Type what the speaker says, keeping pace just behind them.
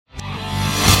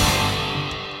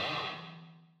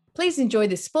Please enjoy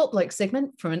this Sport Blokes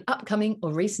segment from an upcoming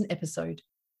or recent episode.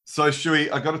 So, Shuey,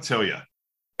 I got to tell you,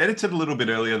 edited a little bit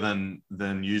earlier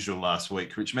than usual last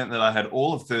week, which meant that I had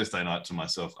all of Thursday night to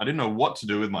myself. I didn't know what to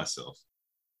do with myself.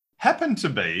 Happened to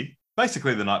be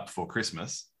basically the night before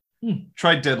Christmas,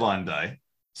 trade deadline day.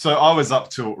 So I was up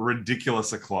till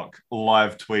ridiculous o'clock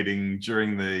live tweeting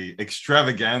during the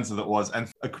extravaganza that was.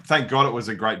 And thank God it was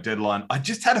a great deadline. I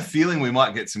just had a feeling we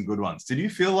might get some good ones. Did you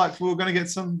feel like we were going to get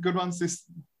some good ones this?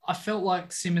 I felt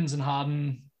like Simmons and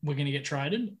Harden were going to get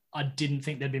traded. I didn't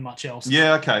think there'd be much else.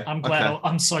 Yeah, okay.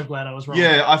 I'm so glad I was wrong.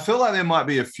 Yeah, I feel like there might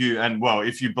be a few. And, well,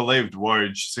 if you believed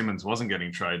Woj, Simmons wasn't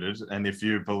getting traded. And if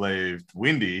you believed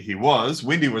Windy, he was.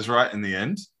 Windy was right in the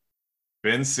end.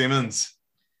 Ben Simmons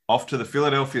off to the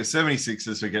Philadelphia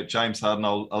 76ers to get James Harden.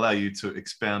 I'll allow you to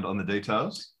expound on the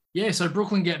details. Yeah, so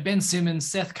Brooklyn get Ben Simmons,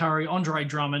 Seth Curry, Andre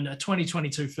Drummond, a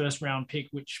 2022 first-round pick,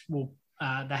 which will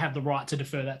they have the right to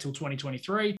defer that till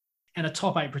 2023, and a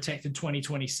top 8 protected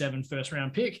 2027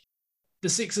 first-round pick. The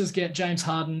Sixers get James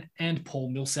Harden and Paul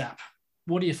Millsap.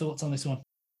 What are your thoughts on this one?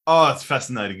 Oh, it's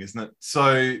fascinating, isn't it?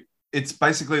 So it's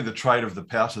basically the trade of the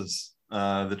pouters,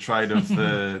 the trade of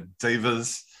the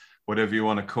divas, whatever you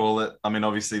want to call it. I mean,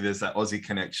 obviously there's that Aussie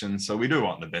connection. So we do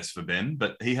want the best for Ben,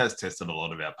 but he has tested a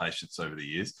lot of our patience over the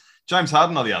years. James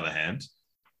Harden, on the other hand,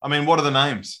 I mean, what are the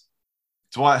names?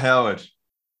 Dwight Howard,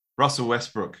 Russell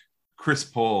Westbrook, Chris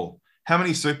Paul. How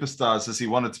many superstars has he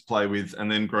wanted to play with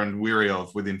and then grown weary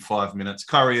of within 5 minutes?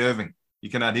 Kyrie Irving.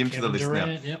 You can add him to the list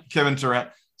Durant, now. yep. Kevin Durant.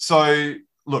 So,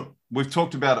 look, we've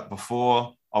talked about it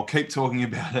before. I'll keep talking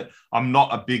about it. I'm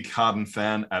not a big Harden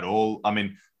fan at all. I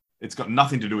mean, it's got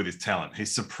nothing to do with his talent.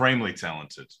 He's supremely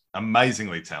talented,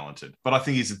 amazingly talented. But I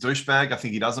think he's a douchebag. I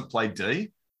think he doesn't play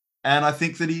D. And I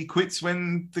think that he quits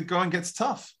when the going gets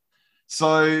tough.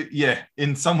 So, yeah,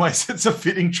 in some ways, it's a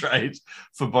fitting trade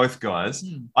for both guys.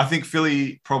 I think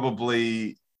Philly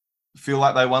probably feel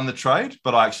like they won the trade,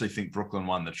 but I actually think Brooklyn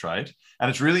won the trade. And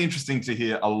it's really interesting to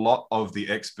hear a lot of the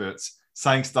experts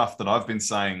saying stuff that I've been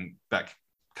saying back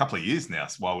a couple of years now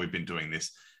while we've been doing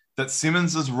this, that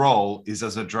Simmons' role is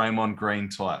as a Draymond Green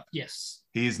type. Yes.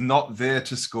 He is not there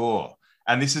to score.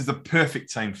 And this is the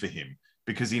perfect team for him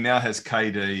because he now has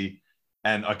KD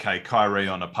and, okay, Kyrie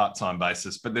on a part-time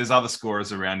basis, but there's other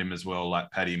scorers around him as well, like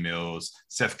Patty Mills,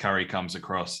 Seth Curry comes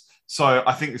across. So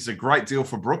I think it's a great deal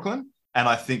for Brooklyn, and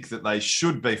I think that they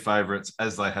should be favourites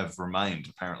as they have remained,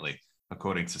 apparently,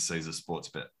 according to Caesar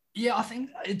Sportsbet. Yeah, I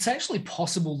think it's actually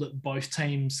possible that both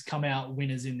teams come out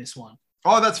winners in this one.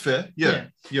 Oh, that's fair. Yeah.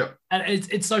 And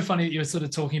it's so funny that you were sort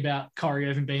of talking about Kyrie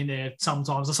Irving being there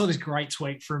sometimes. I saw this great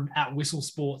tweet from @Whistle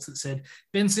Sports that said,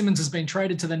 Ben Simmons has been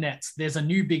traded to the Nets. There's a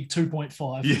new big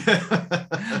 2.5.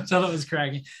 Yeah. So that was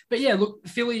cracking. But yeah, look,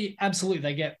 Philly, absolutely.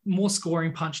 They get more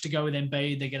scoring punch to go with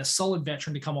Embiid. They get a solid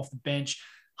veteran to come off the bench.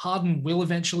 Harden will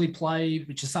eventually play,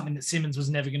 which is something that Simmons was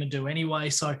never going to do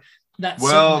anyway. So that's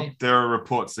there are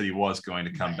reports that he was going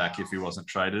to come back if he wasn't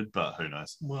traded, but who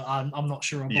knows? Well, I'm not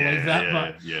sure I believe that,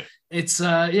 but yeah.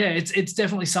 It's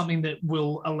definitely something that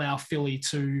will allow Philly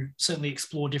to certainly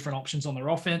explore different options on their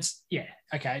offense. Yeah,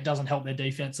 okay, it doesn't help their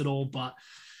defense at all, but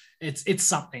it's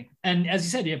something. And as you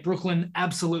said, yeah, Brooklyn,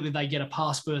 absolutely, they get a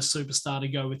pass-first superstar to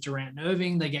go with Durant and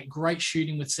Irving. They get great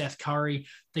shooting with Seth Curry.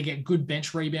 They get good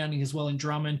bench rebounding as well in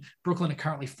Drummond. Brooklyn are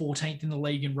currently 14th in the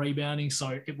league in rebounding,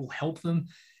 so it will help them.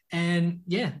 And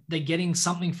yeah, they're getting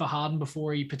something for Harden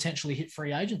before he potentially hit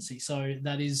free agency. So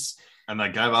that is... And they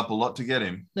gave up a lot to get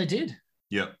him. They did.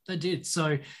 Yep. They did.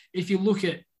 So if you look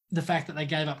at the fact that they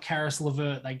gave up Karis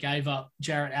LeVert, they gave up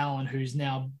Jarrett Allen, who's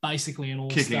now basically an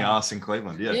all-star. Kicking ass in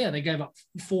Cleveland, yeah. Yeah, they gave up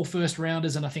 4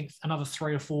 first-rounders and I think another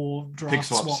 3 or 4 draft pick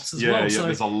swaps as well. Yeah, so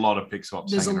there's a lot of pick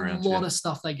swaps hanging around. There's a lot of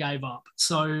stuff they gave up.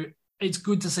 So it's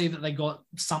good to see that they got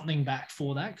something back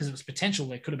for that because it was potential.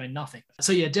 There could have been nothing.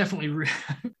 So yeah, definitely.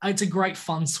 It's a great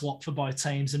fun swap for both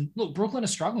teams. And look, Brooklyn are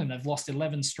struggling. They've lost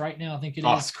 11 straight now, I think it is.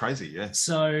 Oh, it's crazy, yeah.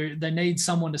 So they need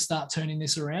someone to start turning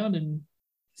this around, and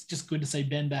it's just good to see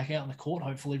Ben back out on the court,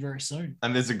 hopefully very soon.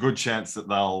 And there's a good chance that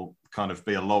they'll kind of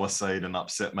be a lower seed and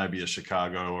upset maybe a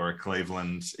Chicago or a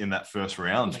Cleveland in that first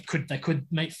round. They could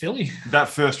meet Philly. That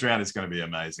first round is going to be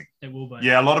amazing. It will be.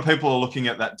 Yeah, a lot of people are looking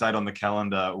at that date on the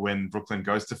calendar when Brooklyn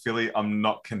goes to Philly. I'm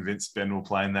not convinced Ben will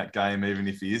play in that game, even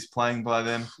if he is playing by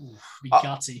then. Be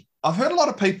gutsy. I've heard a lot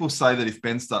of people say that if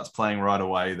Ben starts playing right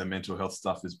away, the mental health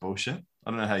stuff is bullshit.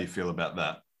 I don't know how you feel about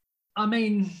that. I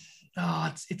mean,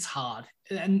 it's hard.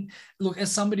 And look, as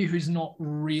somebody who's not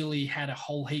really had a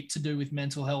whole heap to do with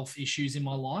mental health issues in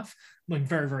my life, I'm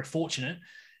very, very fortunate.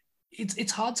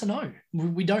 It's hard to know.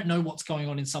 We don't know what's going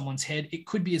on in someone's head. It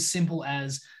could be as simple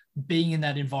as being in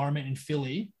that environment in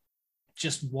Philly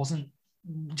just wasn't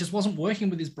just wasn't working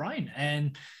with his brain.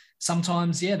 And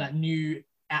sometimes, that new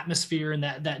atmosphere and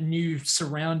that new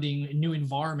surrounding, new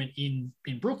environment in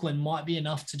Brooklyn might be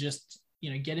enough to just,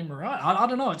 get him right. I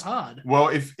don't know. It's hard. Well,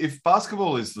 if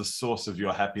basketball is the source of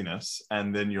your happiness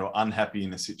and then you're unhappy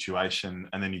in a situation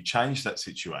and then you change that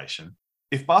situation,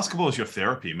 if basketball is your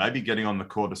therapy, maybe getting on the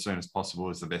court as soon as possible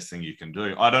is the best thing you can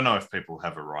do. I don't know if people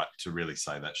have a right to really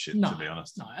say that shit, to be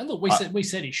honest. No, and look, we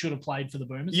said he should have played for the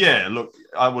Boomers. Yeah, look,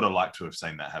 I would have liked to have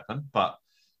seen that happen. But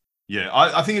yeah,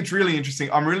 I think it's really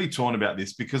interesting. I'm really torn about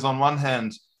this because on one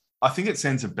hand, I think it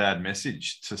sends a bad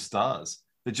message to stars.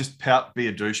 They just pout, be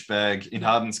a douchebag. In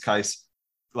Harden's case,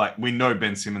 like we know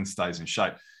Ben Simmons stays in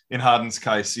shape. In Harden's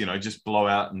case, just blow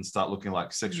out and start looking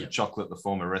like sexual chocolate, the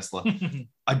former wrestler.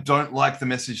 I don't like the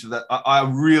message of that. I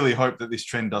really hope that this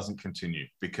trend doesn't continue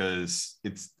because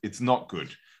it's not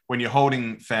good when you're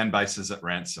holding fan bases at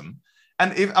ransom.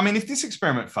 And if this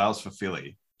experiment fails for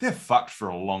Philly, they're fucked for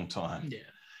a long time. Yeah.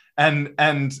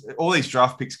 And all these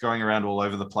draft picks going around all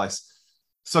over the place.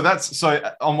 So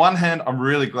on one hand, I'm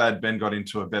really glad Ben got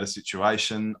into a better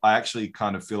situation. I actually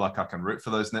kind of feel like I can root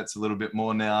for those Nets a little bit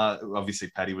more now.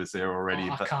 Obviously, Patty was there already.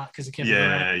 I can't because of Kevin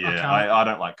Durant. Yeah. I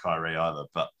don't like Kyrie either.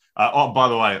 But by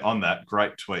the way, on that,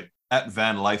 great tweet at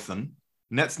Van Lathan,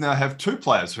 Nets now have 2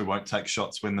 players who won't take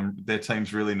shots when their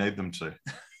teams really need them to.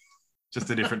 Just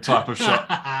a different type of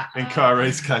shot in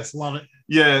Kyrie's case. Love it.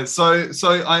 Yeah, so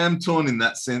I am torn in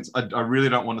that sense. I really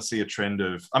don't want to see a trend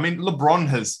of... LeBron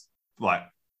has...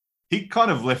 he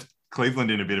kind of left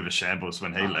Cleveland in a bit of a shambles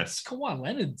when he left. Kawhi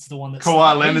Leonard's the one that's...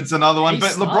 Kawhi Leonard's another one,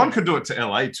 but LeBron could do it to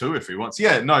LA too if he wants.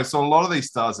 Yeah, no, so a lot of these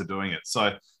stars are doing it.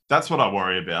 So that's what I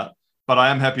worry about. But I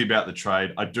am happy about the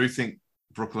trade. I do think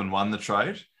Brooklyn won the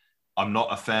trade. I'm not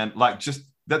a fan.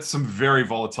 That's some very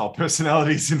volatile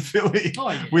personalities in Philly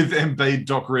with Embiid,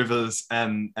 Doc Rivers,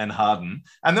 and Harden.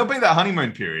 And there'll be that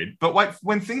honeymoon period. But wait,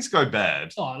 when things go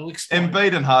bad, it'll explode.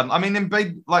 Embiid and Harden.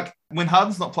 Embiid, when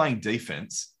Harden's not playing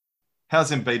defense,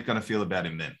 how's Embiid going to feel about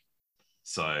him then?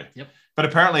 So, But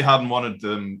apparently Harden wanted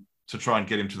them to try and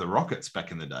get him to the Rockets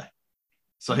back in the day.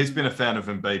 So he's been a fan of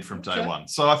Embiid from day one.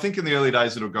 So I think in the early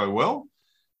days it'll go well.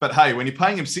 But hey, when you're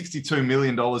paying him $62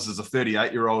 million as a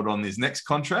 38-year-old on his next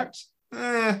contract,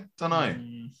 don't know.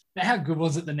 Now, how good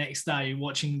was it the next day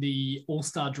watching the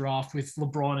All-Star draft with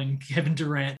LeBron and Kevin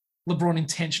Durant? LeBron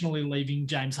intentionally leaving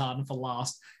James Harden for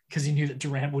last because he knew that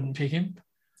Durant wouldn't pick him.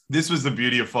 This was the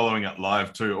beauty of following it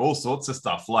live too. All sorts of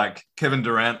stuff, like Kevin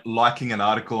Durant liking an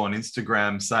article on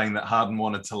Instagram saying that Harden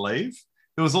wanted to leave.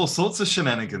 There was all sorts of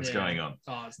shenanigans going on.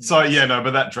 But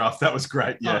that draft, that was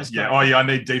great. Yeah. I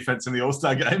need defense in the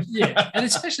All-Star game. And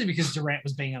especially because Durant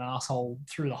was being an asshole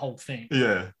through the whole thing.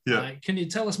 Yeah. Can you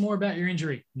tell us more about your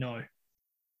injury? No.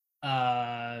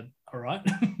 All right.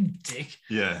 Dick.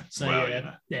 Yeah. So,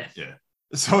 Yeah.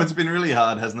 So it's been really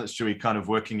hard, hasn't it, Stewie, kind of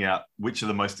working out which are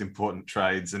the most important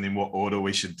trades and in what order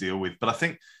we should deal with. But I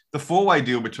think the 4-way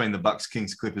deal between the Bucks,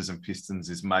 Kings, Clippers, and Pistons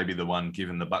is maybe the one,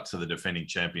 given the Bucks are the defending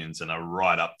champions and are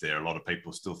right up there. A lot of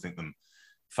people still think them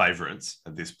favourites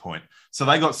at this point. So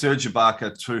they got Serge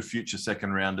Ibaka, 2 future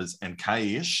second rounders, and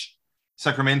K-ish.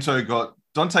 Sacramento got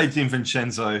Dante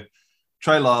DiVincenzo,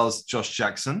 Trey Lyles, Josh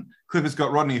Jackson. Clippers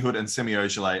got Rodney Hood and Semi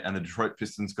Ojeleye, and the Detroit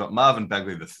Pistons got Marvin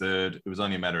Bagley III. It was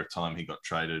only a matter of time he got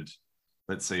traded.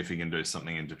 Let's see if he can do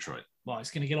something in Detroit. Well, he's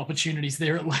going to get opportunities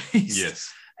there at least.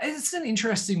 Yes. It's an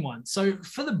interesting one. So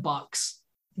for the Bucks,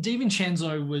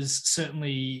 DiVincenzo was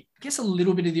certainly, I guess, a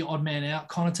little bit of the odd man out.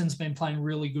 Connaughton's been playing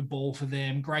really good ball for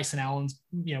them. Grayson Allen's,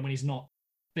 when he's not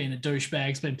being a douchebag,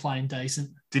 has been playing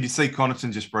decent. Did you see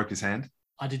Connaughton just broke his hand?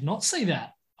 I did not see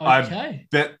that. Okay. I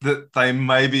bet that they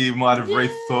might have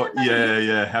rethought.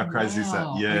 Yeah. How crazy is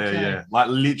that? Yeah.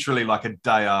 Literally a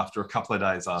day after, a couple of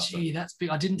days after. Gee, that's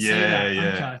big. I didn't see that. Yeah.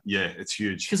 Okay. Yeah, it's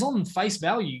huge. Because on face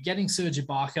value, getting Serge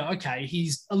Ibaka, okay,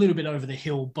 he's a little bit over the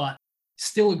hill, but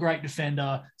still a great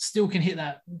defender, still can hit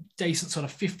that decent sort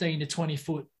of 15 to 20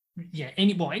 foot. Yeah,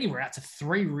 anywhere out to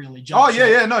 3 really. No,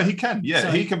 he can. Yeah, so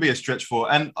he can be a stretch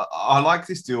for. And I like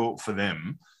this deal for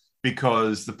them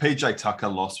because the PJ Tucker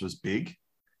loss was big.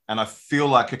 And I feel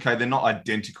like, okay, they're not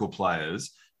identical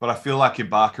players, but I feel like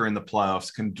Ibaka in the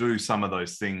playoffs can do some of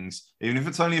those things. Even if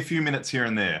it's only a few minutes here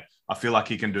and there, I feel like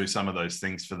he can do some of those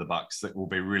things for the Bucks that will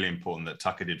be really important that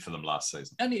Tucker did for them last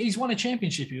season. And he's won a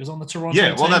championship. He was on the Toronto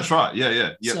team. Well, that's right.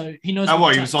 Yeah. So he knows.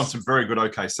 He was on some very good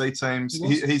OKC teams.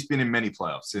 He's been in many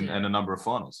playoffs and a number of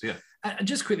finals. Yeah. And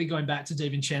just quickly going back to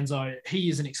DiVincenzo, he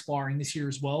isn't expiring this year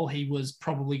as well. He was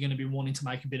probably going to be wanting to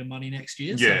make a bit of money next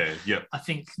year. Yeah. I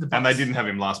think and they didn't have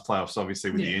him last playoffs, obviously,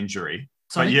 with the injury.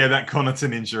 So But yeah, that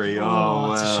Connaughton injury.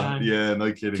 Oh, it's a wow. shame. Yeah,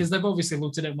 no kidding. Because they've obviously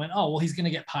looked at it and went, oh, well, he's going to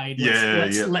get paid. Yeah,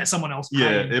 Let someone else pay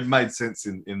Yeah, him. it made sense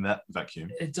in that vacuum.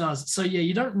 It does. So, yeah,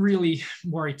 you don't really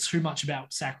worry too much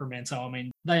about Sacramento. I mean,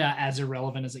 they are as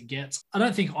irrelevant as it gets. I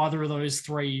don't think either of those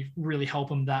three really help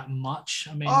them that much.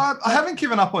 I mean, I haven't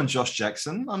given up on Josh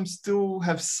Jackson. I'm still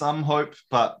have some hope,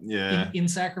 but yeah. In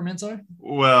Sacramento?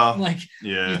 Well, like,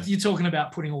 yeah. You're talking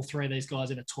about putting all three of these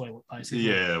guys in a toilet, basically.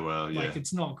 Yeah, well, yeah. Like,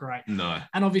 it's not great. No.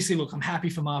 And obviously, look, I'm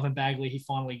happy for Marvin Bagley. He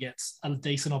finally gets a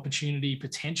decent opportunity,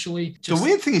 potentially. The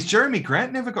weird thing is Jeremy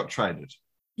Grant never got traded.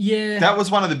 Yeah. That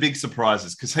was one of the big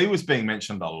surprises because he was being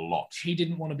mentioned a lot. He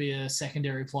didn't want to be a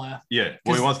secondary player. Yeah.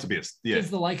 Well, he wants to be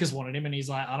Because the Lakers wanted him and he's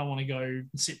like, I don't want to go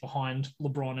sit behind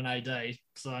LeBron and AD.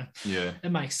 So yeah,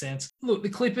 it makes sense. Look, the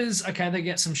Clippers, okay, they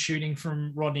get some shooting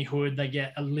from Rodney Hood. They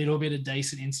get a little bit of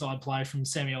decent inside play from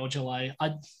Semi Ojeleye.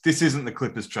 This isn't the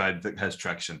Clippers trade that has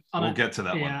traction. We'll get to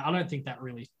that one. Yeah, I don't think that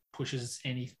really pushes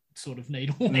any sort of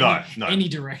needle any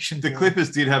direction. The Clippers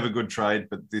did have a good trade,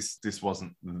 but this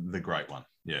wasn't the great one.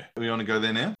 Yeah. We want to go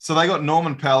there now? So they got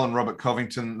Norman Powell and Robert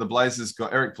Covington. The Blazers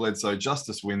got Eric Bledsoe,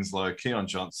 Justice Winslow, Keon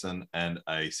Johnson, and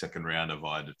a second rounder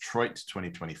via Detroit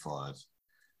 2025.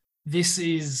 This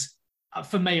is,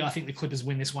 for me, I think the Clippers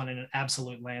win this one in an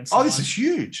absolute landslide. Oh, this is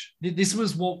huge. This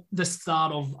was what the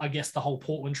start of, I guess, the whole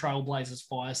Portland Trail Blazers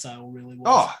fire sale really was.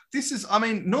 Oh,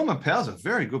 Norman Powell's a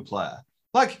very good player.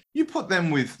 Like, you put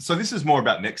them with, so this is more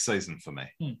about next season for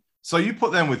me. So you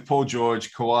put them with Paul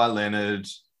George, Kawhi Leonard,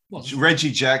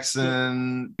 Reggie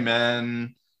Jackson,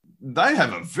 man, they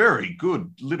have a very good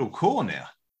little core now.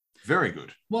 Very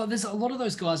good. Well, there's a lot of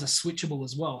those guys are switchable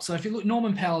as well. So if you look,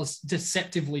 Norman Powell's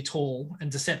deceptively tall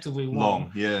and deceptively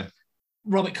long. Yeah.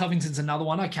 Robert Covington's another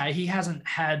one. Okay, he hasn't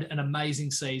had an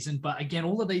amazing season, but again,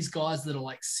 all of these guys that are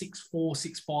like 6'4",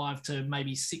 6'5" to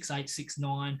maybe 6'8",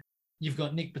 6'9". You've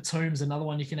got Nick Batum's another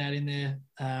one you can add in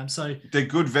there. So they're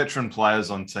good veteran players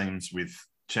on teams with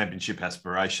championship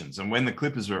aspirations. And when the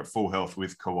Clippers are at full health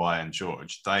with Kawhi and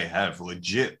George, they have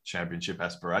legit championship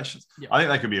aspirations. Yep. I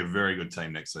think they could be a very good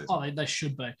team next season. Oh, they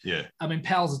should be. Yeah. I mean,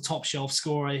 Powell's a top shelf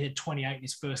scorer. He had 28 in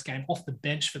his first game off the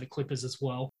bench for the Clippers as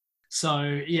well.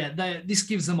 So, yeah, this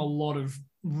gives them a lot of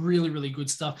really, really good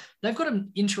stuff. They've got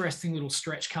an interesting little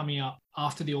stretch coming up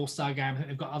after the All-Star game. I think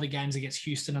they've got other games against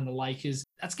Houston and the Lakers.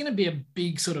 That's going to be a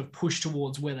big sort of push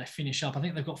towards where they finish up. I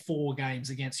think they've got 4 games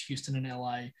against Houston and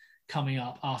LA coming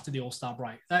up after the All-Star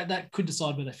break. That could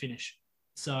decide where they finish.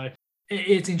 So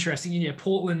it's interesting. And yeah,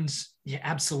 Portland, yeah,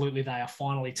 absolutely, they are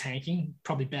finally tanking.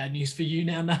 Probably bad news for you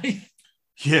now, Nate.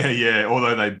 Yeah.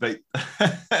 Although they beat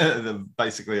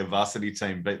basically a varsity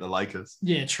team beat the Lakers.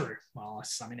 Yeah, true. Well,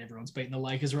 I mean, everyone's beating the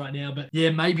Lakers right now, but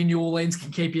yeah, maybe New Orleans can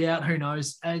keep you out. Who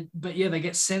knows? But yeah, they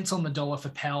get cents on the dollar for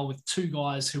Powell with 2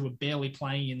 guys who were barely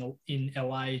playing in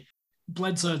LA.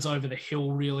 Bledsoe's over the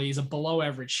hill, really. He's a below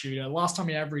average shooter. Last time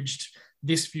he averaged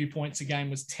this few points a game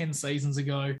was 10 seasons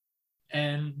ago.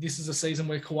 And this is a season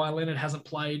where Kawhi Leonard hasn't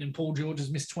played and Paul George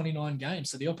has missed 29 games.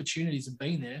 So the opportunities have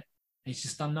been there. He's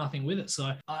just done nothing with it.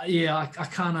 So, I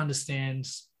can't understand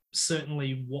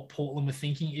certainly what Portland were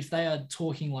thinking. If they are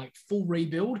talking like full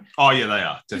rebuild. Oh, yeah, they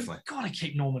are. Definitely. You've got to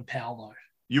keep Norman Powell, though.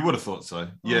 You would have thought so.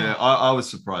 Yeah, I was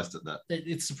surprised at that.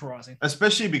 It's surprising.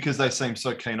 Especially because they seemed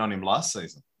so keen on him last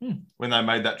season when they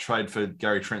made that trade for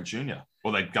Gary Trent Jr.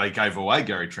 Or they gave away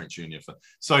Gary Trent Jr.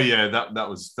 So yeah, that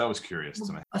was curious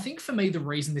to me. I think for me, the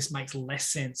reason this makes less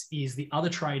sense is the other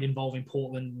trade involving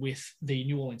Portland with the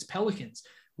New Orleans Pelicans,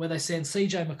 where they send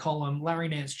CJ McCollum, Larry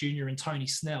Nance Jr., and Tony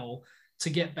Snell to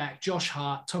get back Josh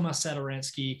Hart, Tomas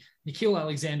Satoransky, Nickeil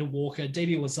Alexander-Walker,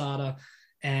 Didi Louzada,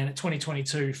 and a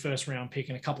 2022 first-round pick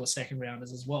and a couple of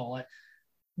second-rounders as well.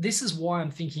 This is why I'm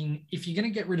thinking, if you're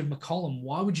going to get rid of McCollum,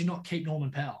 why would you not keep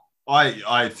Norman Powell?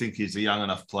 I think he's a young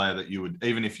enough player that you would,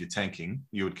 even if you're tanking,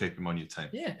 you would keep him on your team.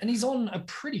 Yeah, and he's on a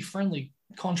pretty friendly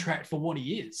contract for what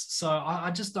he is. So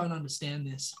I just don't understand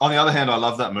this. On the other hand, I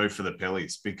love that move for the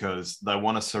Pellies because they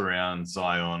want to surround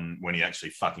Zion when he actually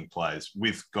fucking plays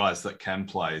with guys that can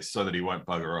play so that he won't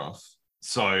bugger off.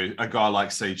 So a guy like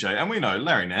CJ, and we know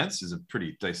Larry Nance is a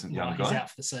pretty decent young guy. He's out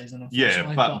for the season,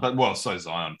 yeah, but well, so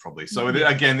Zion probably. So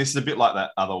again, this is a bit like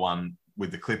that other one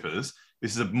with the Clippers.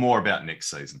 This is more about next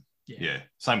season. Yeah.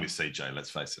 Same with CJ,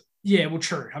 let's face it. Yeah, well,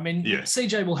 true. I mean,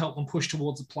 CJ will help them push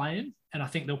towards the play-in, and I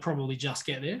think they'll probably just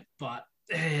get there. But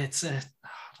it's I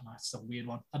don't know, it's a weird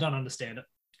one. I don't understand it.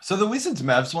 So the Wizards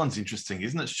Mavs one's interesting,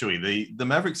 isn't it, Shuey? The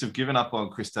Mavericks have given up on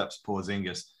Kristaps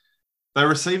Porzingis. They're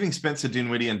receiving Spencer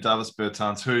Dinwiddie and Davis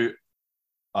Bertans, who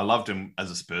I loved him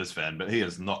as a Spurs fan, but he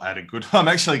has not had a good. I'm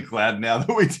actually glad now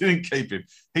that we didn't keep him.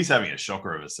 He's having a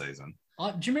shocker of a season.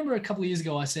 Do you remember a couple of years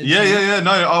ago I said... Yeah.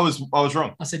 No, I was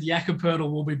wrong. I said Jakob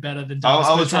Poeltl will be better than I Dallas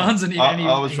was wrong. Bertans, and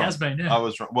he has been, yeah. I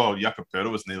was wrong. Well, Jakob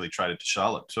Poeltl was nearly traded to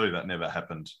Charlotte too. That never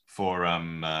happened for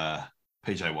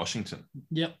PJ Washington.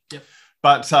 Yep.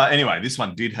 But anyway, this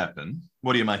one did happen.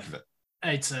 What do you make of it?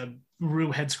 It's a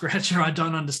real head scratcher. I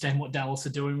don't understand what Dallas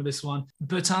are doing with this one.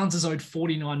 Bertans is owed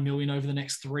 $49 million over the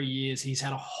next 3 years. He's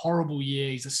had a horrible year.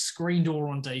 He's a screen door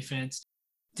on defense.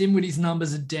 Dinwiddie's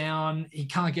numbers are down. He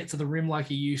can't get to the rim like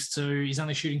he used to. He's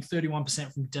only shooting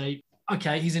 31% from deep.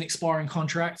 Okay, he's an expiring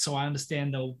contract, so I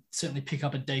understand they'll certainly pick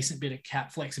up a decent bit of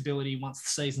cap flexibility once the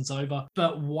season's over.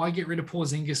 But why get rid of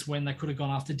Porzingis when they could have gone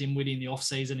after Dinwiddie in the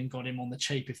offseason and got him on the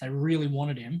cheap if they really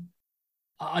wanted him?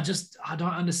 I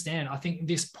don't understand. I think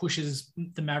this pushes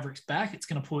the Mavericks back. It's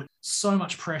going to put so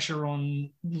much pressure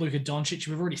on Luka Doncic.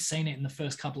 We've already seen it in the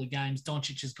first couple of games.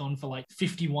 Doncic has gone for like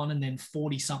 51 and then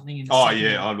 40 something. In the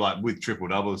I'm like with triple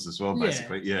doubles as well,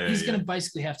 basically. Yeah, he's going to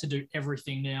basically have to do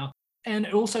everything now. And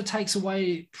it also takes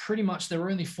away pretty much their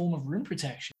only form of rim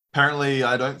protection. Apparently,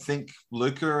 I don't think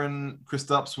Luka and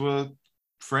Kristaps were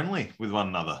friendly with one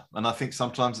another. And I think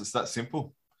sometimes it's that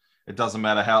simple. It doesn't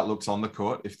matter how it looks on the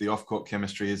court. If the off-court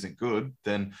chemistry isn't good,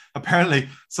 then apparently...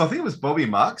 So I think it was Bobby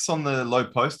Marks on the Low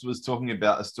Post was talking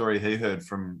about a story he heard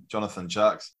from Jonathan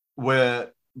Sharks,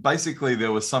 where basically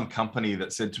there was some company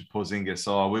that said to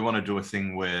Porzingis, we want to do a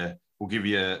thing where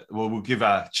we'll give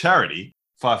our charity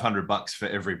 $500 for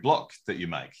every block that you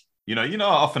make. You know,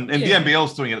 often, and the NBL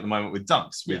is doing it at the moment with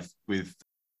dunks, with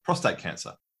prostate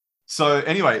cancer. So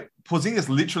anyway, Porzingis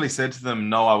literally said to them,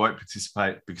 no, I won't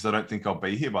participate because I don't think I'll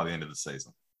be here by the end of the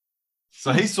season.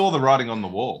 So he saw the writing on the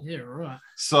wall. Yeah, right.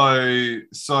 So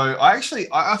I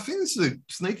think this is a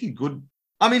sneaky good.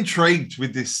 I'm intrigued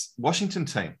with this Washington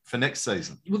team for next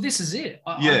season. Well, this is it.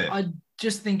 I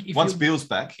just think once Beal's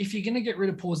back, if you're going to get rid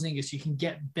of Porzingis, you can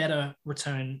get better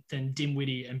return than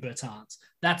Dinwiddie and Bertans.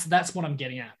 That's what I'm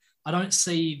getting at. I don't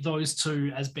see those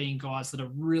two as being guys that are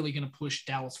really going to push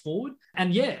Dallas forward.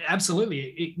 And yeah, absolutely,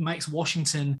 it makes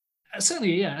Washington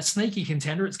certainly a sneaky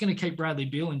contender. It's going to keep Bradley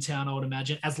Beal in town, I would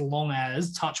imagine, as long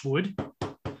as, touch wood,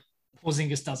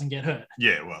 Porzingis doesn't get hurt.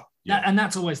 Yeah, well, yeah. And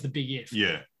that's always the big if.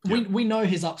 Yeah. We know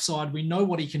his upside. We know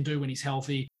what he can do when he's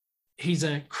healthy. He's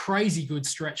a crazy good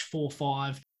stretch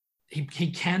 4-5.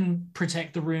 He can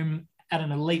protect the rim at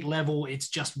an elite level. It's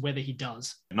just whether he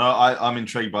does. No, I'm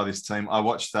intrigued by this team. I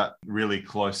watched that really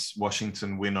close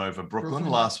Washington win over Brooklyn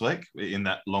last week in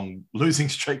that long losing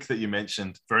streak that you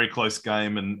mentioned. Very close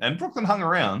game, and Brooklyn hung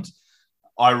around.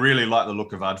 I really like the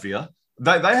look of Advia.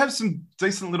 They have some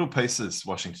decent little pieces,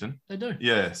 Washington. They do.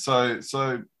 Yeah, so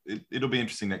it'll be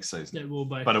interesting next season. It will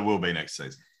be. But it will be next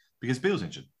season because Beal's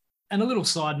injured. And a little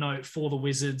side note for the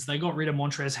Wizards, they got rid of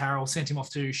Montrezl Harrell, sent him off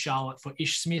to Charlotte for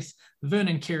Ish Smith,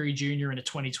 Vernon Carey Jr. in a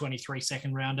 2023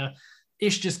 second rounder.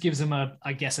 Ish just gives him a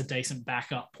decent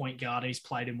backup point guard. He's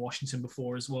played in Washington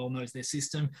before as well, knows their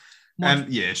system.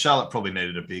 Charlotte probably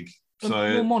needed a big. So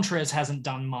Montrez hasn't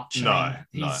done much.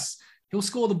 He'll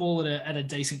score the ball at a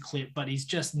decent clip, but he's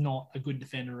just not a good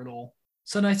defender at all.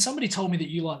 So now somebody told me that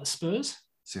you like the Spurs.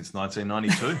 Since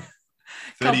 1992.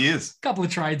 30 years. Couple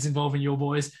of trades involving your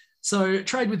boys. So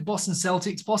trade with Boston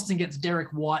Celtics. Boston gets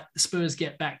Derek White. The Spurs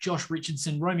get back Josh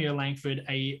Richardson, Romeo Langford,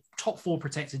 a top 4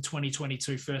 protected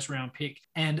 2022 first round pick,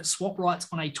 and swap rights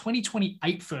on a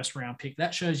 2028 first round pick.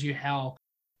 That shows you how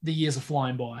the years are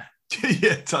flying by.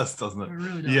 Yeah, it does, doesn't it? It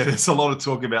really does. Yeah, there's a lot of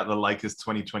talk about the Lakers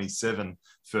 2027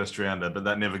 first rounder, but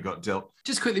that never got dealt.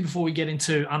 Just quickly before we get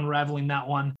into unraveling that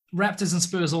one, Raptors and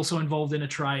Spurs also involved in a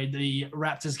trade. The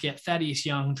Raptors get Thaddeus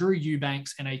Young, Drew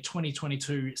Eubanks, and a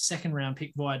 2022 second round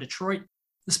pick via Detroit.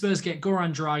 The Spurs get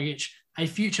Goran Dragic, a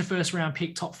future first round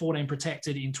pick, top 14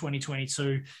 protected in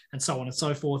 2022, and so on and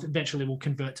so forth. Eventually will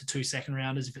convert to 2 second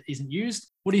rounders if it isn't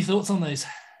used. What are your thoughts on these?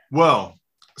 Well,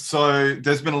 so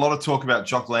there's been a lot of talk about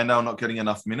Jock Landale not getting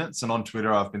enough minutes. And on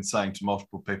Twitter, I've been saying to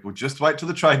multiple people, just wait till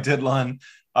the trade deadline.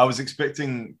 I was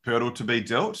expecting Poeltl to be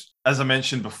dealt. As I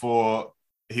mentioned before,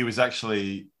 he was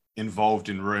actually involved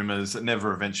in rumors. It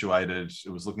never eventuated. It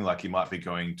was looking like he might be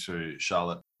going to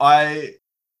Charlotte. I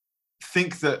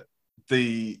think that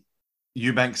the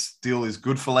Eubanks deal is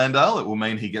good for Landale. It will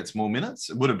mean he gets more minutes.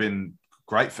 It would have been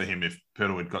great for him if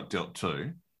Poeltl had got dealt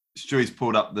too. Stewie's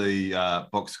pulled up the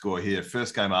box score here.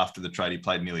 First game after the trade, he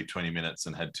played nearly 20 minutes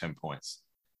and had 10 points.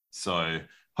 So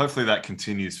hopefully that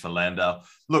continues for Landale.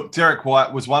 Look, Derek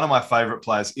White was one of my favourite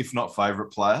players, if not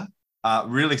favourite player.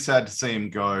 Really sad to see him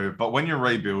go. But when you're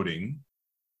rebuilding,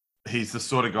 he's the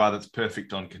sort of guy that's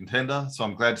perfect on contender. So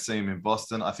I'm glad to see him in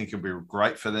Boston. I think he'll be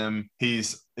great for them. He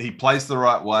plays the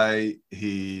right way.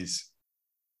 He's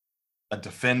a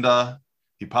defender.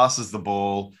 He passes the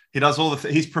ball. He does all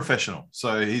he's professional.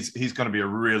 So he's going to be a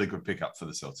really good pickup for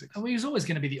the Celtics. And he was always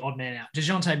going to be the odd man out.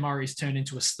 DeJounte Murray's turned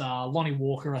into a star. Lonnie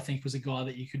Walker, I think, was a guy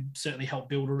that you could certainly help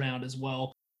build around as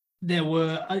well. There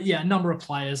were, a number of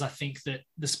players I think that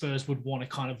the Spurs would want to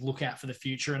kind of look at for the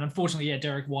future. And unfortunately,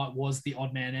 Derek White was the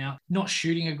odd man out. Not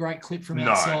shooting a great clip from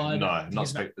outside. No, not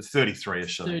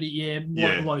 33-ish. 30,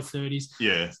 low 30s.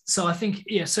 Yeah. So I think,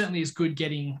 certainly it's good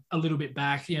getting a little bit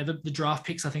back. The draft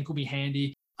picks I think will be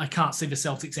handy. I can't see the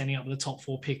Celtics ending up with a top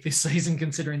 4 pick this season,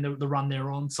 considering the run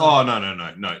they're on. So. Oh,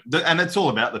 no. And it's all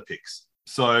about the picks.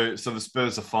 So the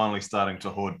Spurs are finally starting to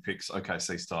hoard picks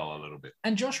OKC style a little bit.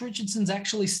 And Josh Richardson's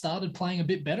actually started playing a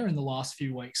bit better in the last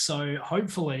few weeks. So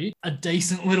hopefully a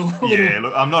decent little... Yeah,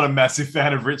 look, I'm not a massive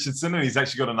fan of Richardson, and he's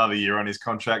actually got another year on his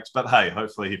contract. But hey,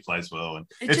 hopefully he plays well. And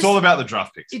it's all about the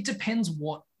draft picks. It depends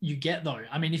what you get, though.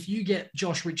 I mean, if you get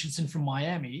Josh Richardson from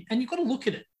Miami, and you've got to look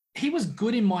at it, he was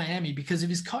good in Miami because of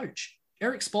his coach.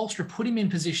 Eric Spoelstra put him in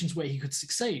positions where he could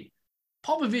succeed.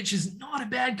 Popovich is not a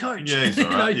bad coach. Yeah, he's all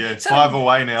right. 5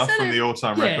 away now from the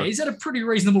all-time record. Yeah, he's had a pretty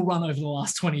reasonable run over the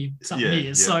last 20-something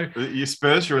years. Yeah. So your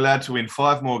Spurs are allowed to win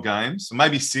 5 more games,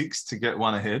 maybe 6 to get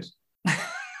 1 ahead.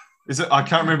 I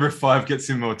can't remember if 5 gets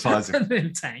immortizing. And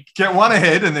then tank. Get 1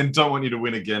 ahead and then don't want you to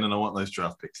win again, and I want those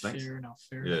draft picks. Thanks. Fair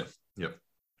enough. Yep.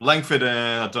 Langford,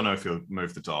 I don't know if he'll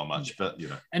move the dial much, but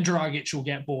And Dragic will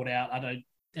get bought out. I don't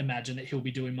imagine that he'll be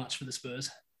doing much for the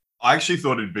Spurs. I actually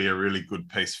thought it'd be a really good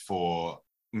piece for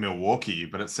Milwaukee,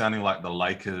 but it's sounding like the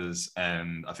Lakers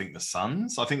and I think the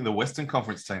Suns. I think the Western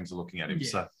Conference teams are looking at him. Yeah,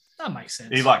 so that makes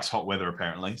sense. He likes hot weather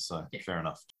apparently, so fair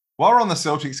enough. While we're on the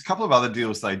Celtics, a couple of other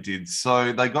deals they did.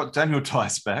 So they got Daniel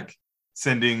Tice back,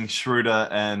 sending Schroeder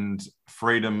and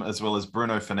Freedom as well as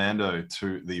Bruno Fernando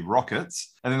to the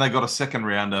Rockets. And then they got a second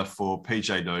rounder for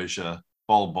PJ Dozier,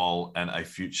 Bol, and a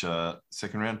future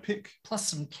second round pick. Plus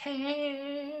some cash.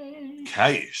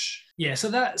 Yeah, so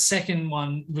that second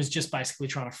one was just basically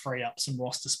trying to free up some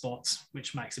roster spots,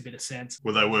 which makes a bit of sense.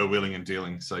 Well, they were willing and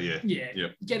dealing, so yeah.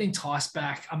 Getting Tice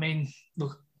back. I mean,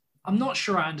 look, I'm not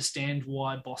sure I understand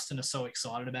why Boston are so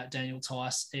excited about Daniel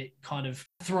Tice. It kind of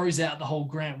throws out the whole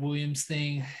Grant Williams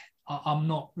thing. I'm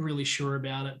not really sure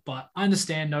about it, but I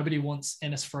understand nobody wants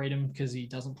Enes Freedom because he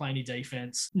doesn't play any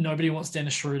defense. Nobody wants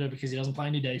Dennis Schroeder because he doesn't play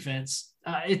any defense.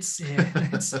 It's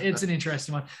an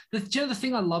interesting one. The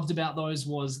thing I loved about those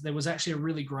was there was actually a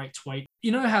really great tweet.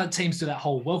 You know how teams do that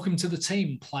whole welcome to the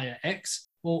team, player X?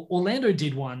 Well, Orlando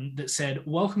did one that said,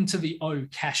 welcome to the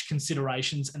cash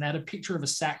considerations, and they had a picture of a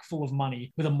sack full of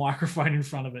money with a microphone in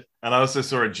front of it. And I also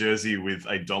saw a jersey with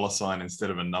a $sign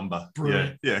instead of a number.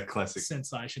 Brilliant. Yeah, classic.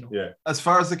 Sensational. Yeah. As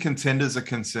far as the contenders are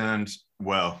concerned,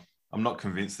 well, I'm not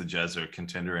convinced the Jazz are a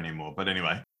contender anymore. But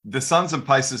anyway, the Suns and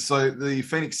Pacers. So the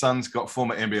Phoenix Suns got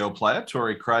former NBL player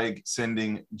Torrey Craig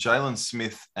sending Jalen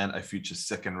Smith and a future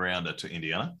second rounder to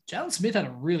Indiana. Jalen Smith had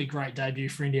a really great debut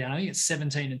for Indiana. I think it's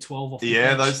 17 and 12 off the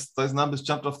bench. those numbers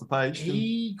jumped off the page.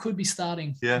 He could be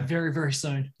starting very, very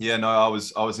soon. Yeah, no, I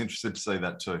was interested to see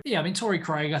that too. Yeah, I mean, Torrey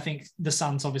Craig, I think the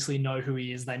Suns obviously know who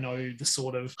he is. They know the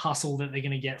sort of hustle that they're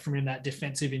going to get from him, that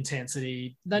defensive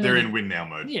intensity. They're in win now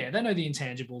mode. Yeah, they know the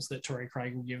intangibles that Torrey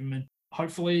Craig will give him. And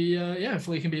hopefully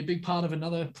he can be a big part of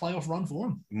another playoff run for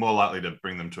him. More likely to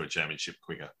bring them to a championship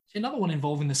quicker. Another one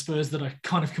involving the Spurs that I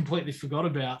kind of completely forgot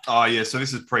about. Oh, yeah. So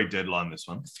this is pre-deadline, this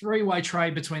one. 3-way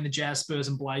trade between the Jazz, Spurs,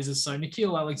 and Blazers. So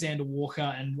Nickeil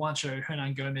Alexander-Walker and Juancho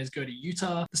Hernan-Gomez go to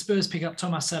Utah. The Spurs pick up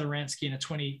Tomas Satoransky and a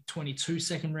 2022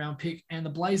 second-round pick. And the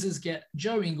Blazers get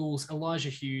Joe Ingles, Elijah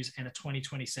Hughes, and a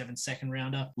 2027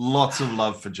 second-rounder. Lots of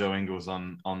love for Joe Ingles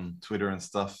on Twitter and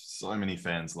stuff. So many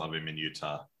fans love him in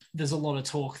Utah. There's a lot of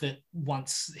talk that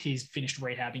once he's finished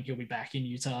rehabbing, he'll be back in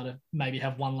Utah to maybe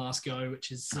have one last go,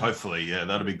 which is... Hopefully,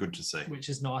 that'll be good to see. Which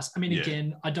is nice. I mean,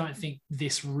 again, I don't think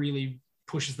this really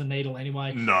pushes the needle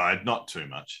anyway. No, not too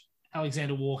much.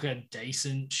 Alexander Walker,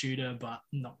 decent shooter, but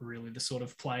not really the sort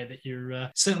of player that you're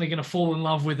certainly going to fall in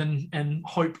love with and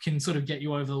hope can sort of get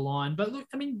you over the line. But look,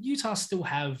 I mean, Utah still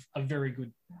have a very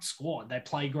good squad. They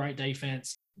play great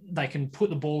defense. They can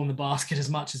put the ball in the basket as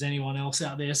much as anyone else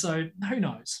out there. So who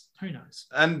knows? Who knows?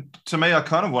 And to me, I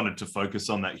kind of wanted to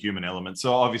focus on that human element.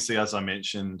 So obviously, as I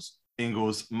mentioned,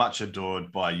 Ingles, much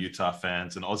adored by Utah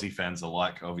fans and Aussie fans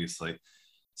alike, obviously.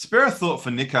 Spare a thought for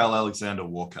Nickeil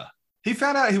Alexander-Walker. He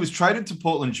found out he was traded to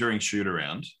Portland during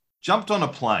shoot-around, jumped on a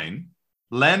plane,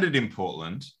 landed in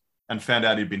Portland, and found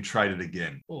out he'd been traded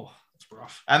again. Oh, that's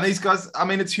rough. And these guys, I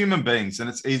mean, it's human beings, and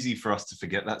it's easy for us to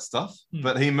forget that stuff.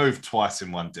 But he moved twice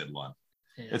in one deadline.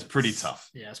 Yeah, it's pretty tough.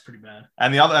 Yeah, it's pretty bad.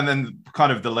 And then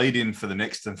kind of the lead-in for the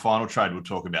next and final trade we'll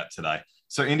talk about today.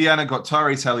 So Indiana got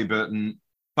Tyrese Halliburton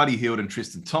Buddy Hield and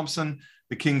Tristan Thompson.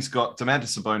 The Kings got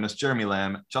Domantas Sabonis, Jeremy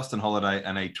Lamb, Justin Holiday,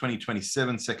 and a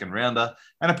 2027 second rounder.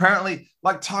 And apparently,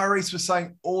 like Tyrese was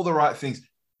saying, all the right things.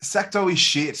 Sacto is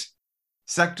shit.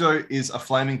 Sacto is a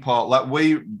flaming pile. Like,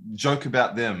 we joke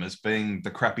about them as being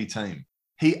the crappy team.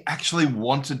 He actually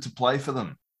wanted to play for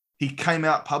them. He came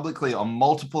out publicly on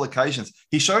multiple occasions.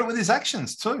 He showed it with his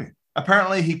actions too.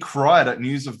 Apparently, he cried at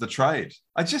news of the trade.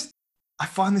 I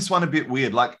find this one a bit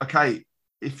weird. Like, okay,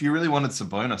 if you really wanted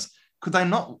Sabonis, could they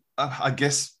not? I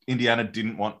guess Indiana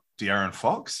didn't want De'Aaron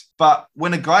Fox, but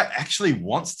when a guy actually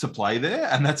wants to play there,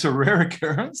 and that's a rare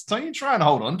occurrence, don't you try and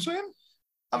hold on to him?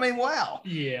 I mean, wow.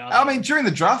 Yeah. I mean, during the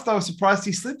draft, I was surprised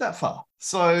he slid that far.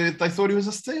 So they thought he was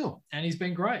a steal. And he's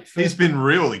been great. He's been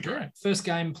really great. Yeah. First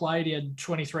game played, he had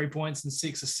 23 points and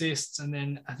 6 assists. And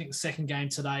then I think the second game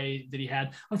today that he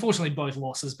had, unfortunately, both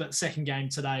losses, but second game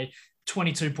today,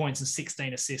 22 points and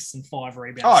 16 assists and 5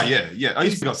 rebounds. Oh, yeah.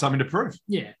 He's got something to prove.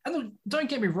 Yeah. And look, don't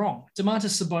get me wrong.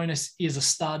 Domantas Sabonis is a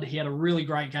stud. He had a really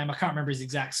great game. I can't remember his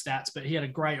exact stats, but he had a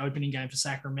great opening game for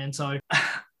Sacramento.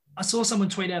 I saw someone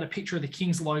tweet out a picture of the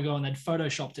Kings logo and they'd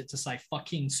photoshopped it to say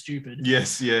fucking stupid.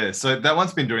 Yes, yeah. So that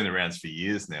one's been doing the rounds for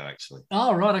years now, actually.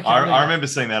 Oh, right. Okay. I remember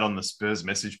seeing that on the Spurs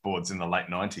message boards in the late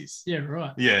 90s. Yeah,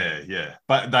 right. Yeah.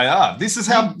 But they are. This is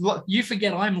how... You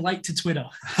forget I'm late to Twitter.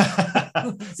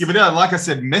 Yeah, but no, like I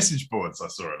said, message boards I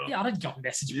saw it on. Yeah, I don't got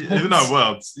message boards. Yeah, no,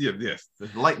 well, it's, yeah,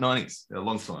 the late 90s, a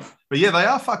long time. But yeah, they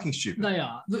are fucking stupid. They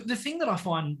are. The thing that I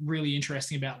find really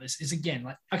interesting about this is, again,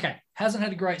 like, okay, hasn't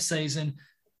had a great season,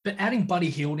 but adding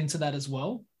Buddy Hield into that as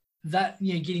well, that,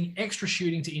 you know, getting extra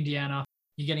shooting to Indiana,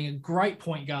 you're getting a great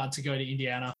point guard to go to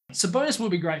Indiana. Sabonis will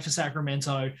be great for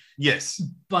Sacramento. Yes.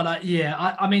 But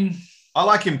I mean... I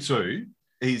like him too.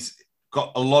 He's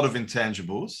got a lot of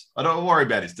intangibles. I don't worry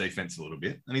about his defense a little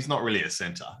bit. And he's not really a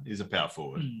center. He's a power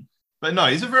forward. But no,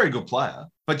 he's a very good player.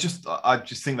 But I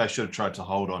just think they should have tried to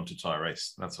hold on to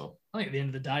Tyrese. That's all. I think at the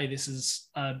end of the day, this is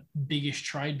a biggish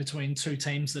trade between two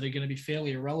teams that are going to be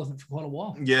fairly irrelevant for quite a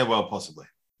while. Yeah, well, possibly.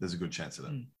 There's a good chance of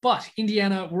that. But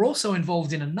Indiana were also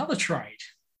involved in another trade.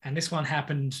 And this one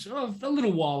happened a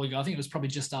little while ago. I think it was probably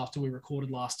just after we recorded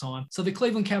last time. So the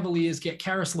Cleveland Cavaliers get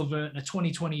Karis LeVert and a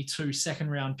 2022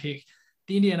 second-round pick.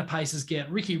 The Indiana Pacers get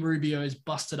Ricky Rubio's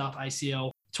busted-up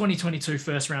ACL, 2022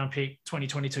 first-round pick,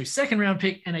 2022 second-round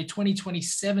pick, and a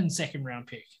 2027 second-round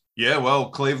pick. Yeah, well,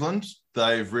 Cleveland,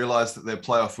 they've realized that their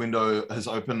playoff window has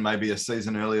opened maybe a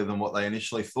season earlier than what they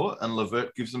initially thought, and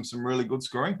LeVert gives them some really good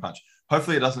scoring punch.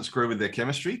 Hopefully it doesn't screw with their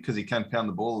chemistry because he can pound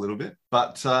the ball a little bit.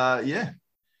 But, yeah,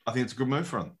 I think it's a good move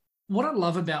for him. What I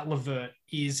love about LeVert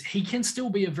is he can still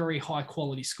be a very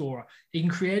high-quality scorer. He can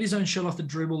create his own shot off the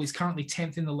dribble. He's currently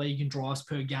 10th in the league in drives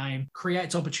per game,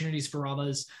 creates opportunities for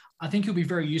others. I think he'll be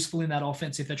very useful in that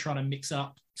offense if they're trying to mix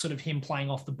up sort of him playing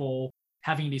off the ball,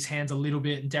 having in his hands a little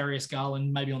bit, and Darius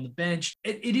Garland maybe on the bench.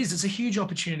 It's a huge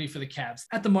opportunity for the Cavs.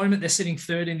 At the moment, they're sitting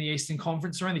third in the Eastern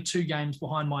Conference. They're only 2 games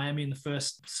behind Miami in the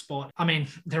first spot. I mean,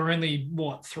 they're only,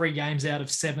 3 games out of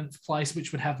 7th place,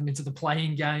 which would have them into the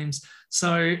play-in games.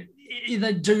 So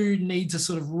they do need to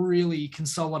sort of really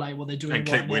consolidate what they're doing and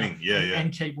keep winning.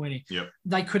 And keep winning. Yep.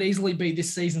 They could easily be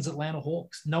this season's Atlanta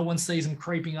Hawks. No one sees them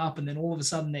creeping up, and then all of a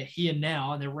sudden they're here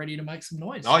now and they're ready to make some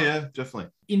noise. Oh, yeah,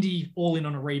 definitely. Indy all in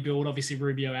on a rebuild. Obviously,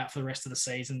 Rubio out for the rest of the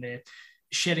season. They're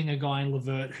shedding a guy in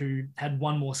LeVert who had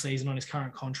one more season on his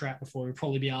current contract before he'll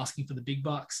probably be asking for the big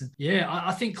bucks. And yeah,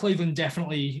 I think Cleveland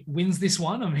definitely wins this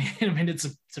one. I mean, it's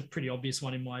a pretty obvious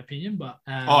one in my opinion, but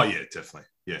oh yeah, definitely.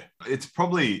 Yeah, it's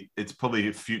probably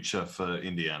a future for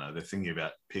Indiana. They're thinking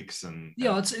about picks and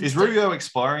is Rubio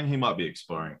expiring? He might be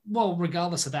expiring. Well,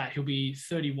 regardless of that, he'll be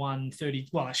 30.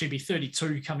 Well, actually, be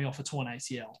 32 coming off a torn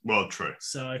ACL. Well, true.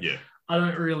 So yeah, I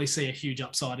don't really see a huge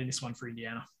upside in this one for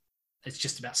Indiana. It's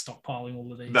just about stockpiling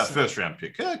all of these. That first round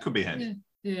pick, it could be handy.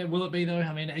 Yeah, will it be though?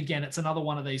 I mean, again, it's another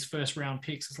one of these first round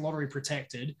picks. It's lottery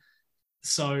protected.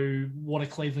 So what are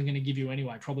Cleveland going to give you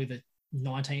anyway? Probably the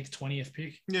 19th, 20th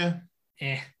pick. Yeah.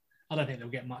 I don't think they'll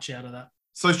get much out of that.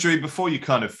 So, Stewie, before you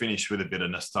kind of finish with a bit of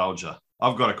nostalgia,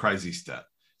 I've got a crazy stat.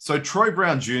 So Troy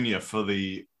Brown Jr. for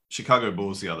the Chicago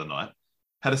Bulls the other night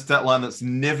had a stat line that's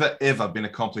never, ever been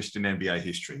accomplished in NBA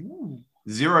history. Ooh.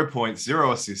 0 points,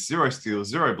 0 assists, 0 steals,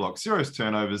 0 blocks, 0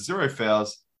 turnovers, 0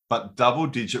 fouls, but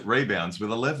double-digit rebounds with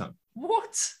 11.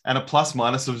 What? And a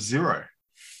plus-minus of 0.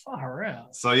 Far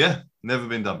out. So, yeah, never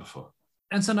been done before.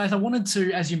 And so, Nathan, I wanted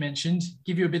to, as you mentioned,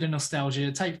 give you a bit of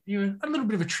nostalgia, take you a little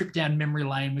bit of a trip down memory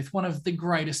lane with one of the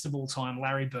greatest of all time,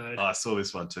 Larry Bird. Oh, I saw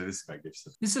this one too. This is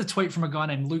magnificent. This is a tweet from a guy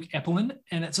named Luke Eppelin,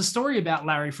 and it's a story about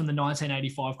Larry from the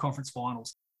 1985 conference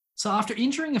finals. So after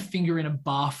injuring a finger in a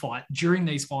bar fight during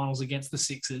these finals against the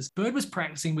Sixers, Bird was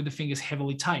practicing with the fingers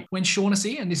heavily taped. When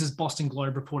Shaughnessy, and this is Boston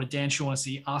Globe reporter Dan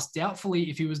Shaughnessy, asked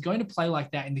doubtfully if he was going to play like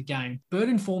that in the game, Bird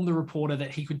informed the reporter that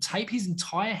he could tape his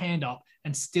entire hand up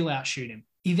and still outshoot him.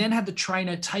 He then had the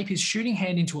trainer tape his shooting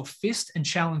hand into a fist and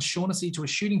challenged Shaughnessy to a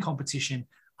shooting competition,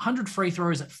 100 free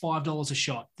throws at $5 a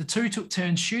shot. The two took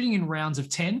turns shooting in rounds of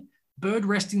 10, Bird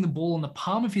resting the ball on the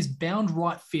palm of his bound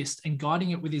right fist and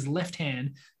guiding it with his left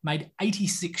hand, made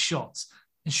 86 shots,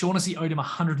 and Shaughnessy owed him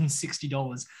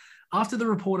 $160. After the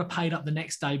reporter paid up the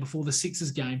next day before the Sixers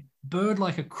game, Bird,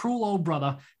 like a cruel old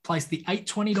brother, placed the $8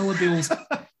 $20 bills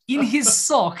in his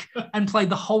sock and played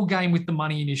the whole game with the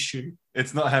money in his shoe.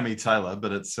 It's not Hammy Taylor,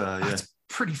 but it's, yeah. It's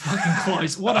pretty fucking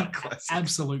close. What an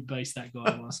absolute beast that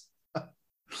guy was.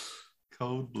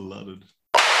 Cold-blooded.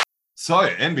 So,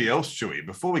 NBL, Stewie,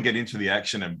 before we get into the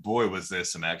action, and boy, was there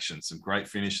some action, some great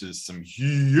finishes, some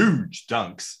huge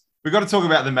dunks. We've got to talk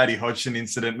about the Matty Hodgson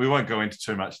incident. We won't go into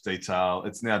too much detail.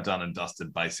 It's now done and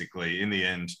dusted, basically. In the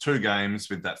end, 2 games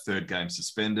with that 3rd game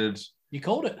suspended. You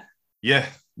called it. Yeah,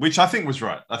 which I think was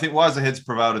right. I think wiser heads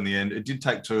prevailed in the end. It did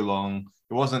take too long.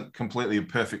 It wasn't completely a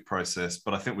perfect process,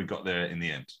 but I think we got there in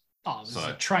the end. Oh, it was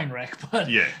a train wreck, but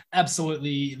yeah,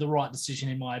 absolutely the right decision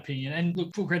in my opinion. And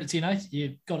look, full credit to you, Nate.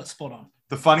 You got it spot on.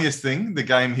 The funniest thing, the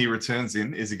game he returns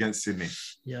in is against Sydney.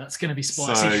 Yeah, that's going to be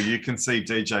spicy. So you can see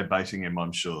DJ baiting him,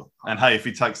 I'm sure. And hey, if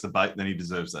he takes the bait, then he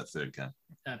deserves that 3rd game.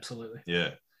 Absolutely. Yeah.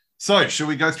 So, should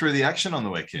we go through the action on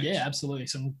the weekend? Yeah, absolutely.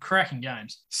 Some cracking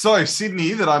games. So,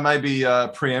 Sydney, that I maybe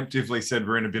preemptively said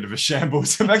we're in a bit of a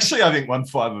shambles, have actually, I think, won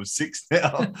 5 of 6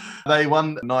 now. They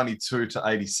won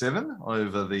 92-87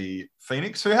 over the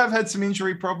Phoenix, who have had some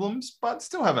injury problems, but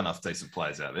still have enough decent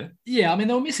players out there. Yeah, I mean,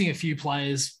 they were missing a few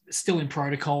players, still in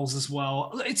protocols as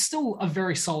well. It's still a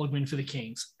very solid win for the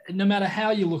Kings. No matter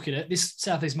how you look at it, this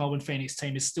Southeast Melbourne Phoenix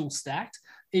team is still stacked,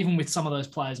 even with some of those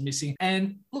players missing.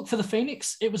 And look, for the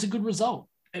Phoenix, it was a good result.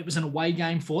 It was an away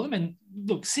game for them. And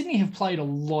look, Sydney have played a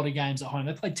lot of games at home.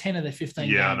 They played 10 of their 15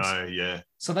 games. Yeah, I know, yeah.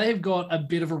 So they have got a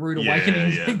bit of a rude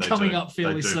awakening coming up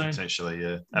fairly soon. Potentially,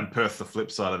 yeah. And Perth, the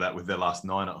flip side of that, with their last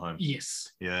 9 at home.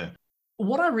 Yes. Yeah.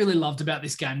 What I really loved about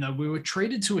this game, though, we were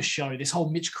treated to a show, this whole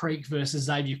Mitch Creek versus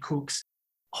Xavier Cooks,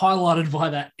 highlighted by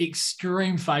that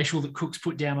extreme facial that Cooks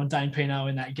put down on Dane Pino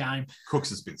in that game. Cooks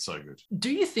has been so good. Do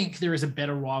you think there is a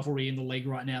better rivalry in the league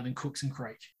right now than Cooks and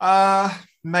Creek?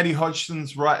 Matty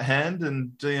Hodgson's right hand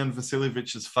and Dejan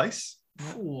Vasiljevich's face.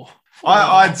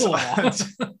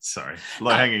 Sorry,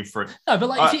 low-hanging fruit. No, but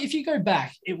like if you go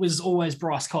back, it was always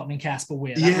Bryce Cotton and Casper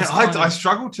Ware. I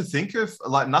struggle to think of,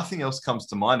 like, nothing else comes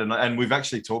to mind. And we've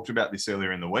actually talked about this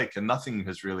earlier in the week and nothing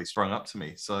has really sprung up to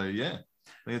me. So, yeah.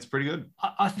 I think it's pretty good.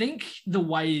 I think the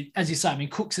way, as you say, I mean,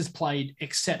 Cooks has played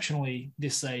exceptionally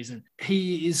this season.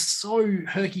 He is so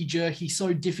herky-jerky,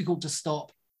 so difficult to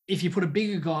stop. If you put a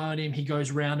bigger guy on him, he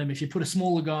goes round him. If you put a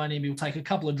smaller guy on him, he'll take a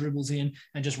couple of dribbles in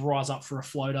and just rise up for a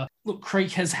floater. Look,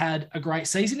 Creek has had a great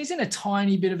season. He's in a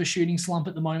tiny bit of a shooting slump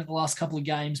at the moment, the last couple of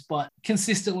games, but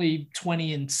consistently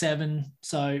 20-7.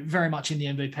 So very much in the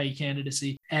MVP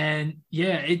candidacy. And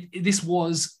yeah, this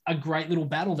was a great little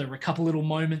battle. There were a couple little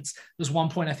moments. There's one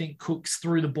point, I think Cooks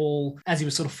threw the ball as he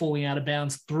was sort of falling out of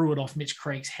bounds, threw it off Mitch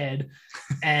Creek's head.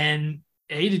 And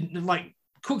he didn't, like,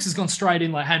 Cooks has gone straight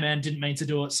in like, hey, man, didn't mean to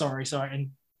do it. Sorry. And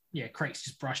yeah, Creek's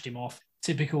just brushed him off.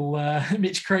 Typical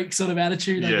Mitch Creek sort of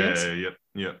attitude, I guess.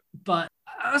 Yeah. But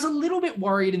I was a little bit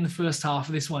worried in the first half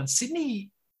of this one.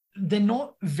 Sydney, they're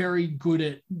not very good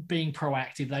at being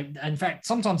proactive. In fact,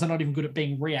 sometimes they're not even good at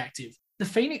being reactive. The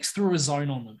Phoenix threw a zone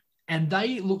on them, and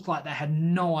they looked like they had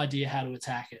no idea how to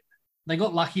attack it. They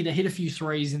got lucky. They hit a few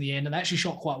threes in the end, and they actually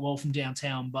shot quite well from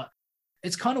downtown, but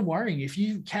it's kind of worrying. If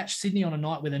you catch Sydney on a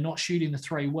night where they're not shooting the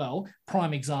 3 well,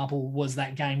 prime example was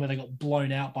that game where they got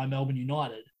blown out by Melbourne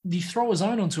United. You throw a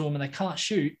zone onto them and they can't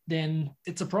shoot, then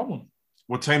it's a problem.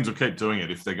 Well, teams will keep doing it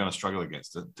if they're going to struggle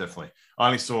against it, definitely. I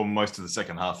only saw most of the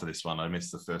second half of this one. I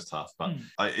missed the first half, but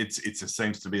it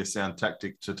seems to be a sound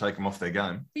tactic to take them off their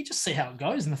game. You just see how it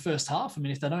goes in the first half. I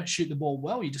mean, if they don't shoot the ball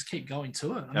well, you just keep going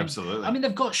to it. Absolutely. I mean,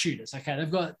 they've got shooters, okay? They've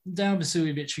got Dejan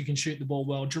Vasiljevic who can shoot the ball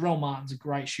well. Jarrell Martin's a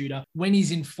great shooter. When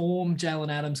he's in form,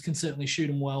 Jalen Adams can certainly shoot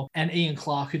him well. And Ian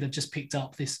Clark, who they've just picked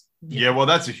up this. Yeah, well,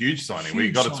 that's a huge signing.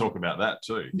 We've got to talk about that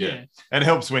too. Yeah. It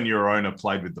helps when your owner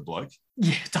played with the bloke.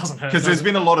 Yeah, it doesn't hurt. Because there's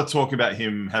been a lot of talk about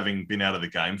him having been out of the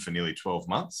game for nearly 12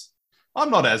 months. I'm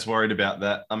not as worried about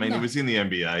that. I mean, he was in the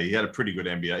NBA. He had a pretty good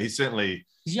NBA. He certainly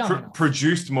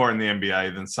produced more in the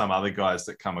NBA than some other guys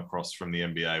that come across from the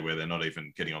NBA where they're not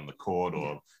even getting on the court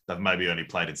or they've maybe only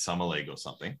played in summer league or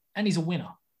something. And he's a winner.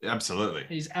 Absolutely.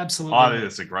 He's absolutely. I think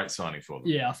it's a great signing for them.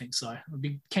 Yeah, I think so. I'd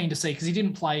be keen to see because he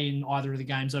didn't play in either of the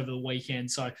games over the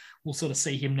weekend. So we'll sort of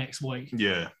see him next week.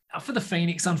 Yeah. For the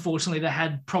Phoenix, unfortunately, they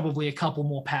had probably a couple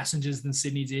more passengers than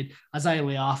Sydney did. Isaiah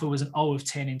Liafa was an 0 of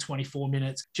 10 in 24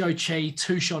 minutes. Joe Chi,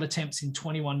 2 shot attempts in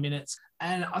 21 minutes.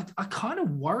 And I kind of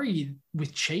worry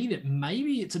with Chi that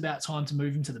maybe it's about time to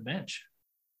move him to the bench.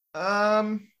 I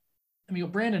mean, you've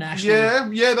got Brandon Ashley.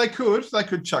 Yeah, they could. They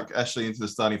could chuck Ashley into the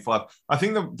starting five. I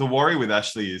think the worry with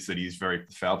Ashley is that he's very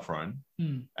foul prone.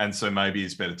 And so maybe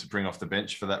it's better to bring off the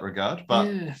bench for that regard. But,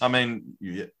 I mean,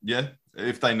 yeah,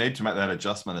 if they need to make that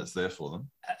adjustment, it's there for them.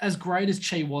 As great as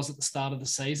Chi was at the start of the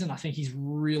season, I think he's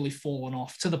really fallen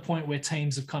off to the point where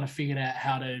teams have kind of figured out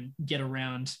how to get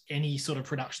around any sort of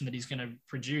production that he's going to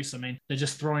produce. I mean, they're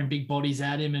just throwing big bodies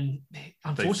at him and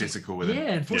unfortunately, be physical with him.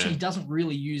 Yeah, unfortunately, he doesn't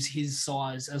really use his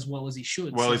size as well as he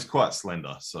should. Well, he's quite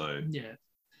slender, so yeah.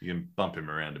 You can bump him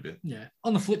around a bit. Yeah.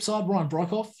 On the flip side, Ryan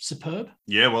Broekhoff, superb.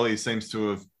 Yeah, well, he seems to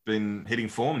have been hitting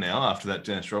form now after that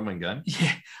Dennis Rodman game.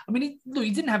 Yeah. I mean,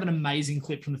 he didn't have an amazing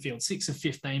clip from the field, 6 of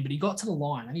 15, but he got to the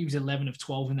line and he was 11 of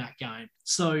 12 in that game.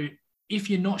 So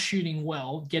if you're not shooting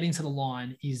well, getting to the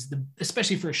line is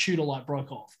especially for a shooter like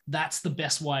Broekhoff, that's the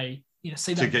best way.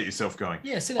 See that, to get yourself going.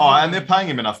 Yeah. See that and they're paying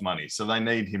him enough money, so they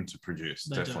need him to produce.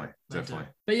 Definitely.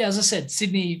 But yeah, as I said,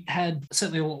 Sydney had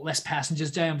certainly a lot less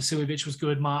passengers. Dejan Vasiljevic was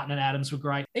good. Martin and Adams were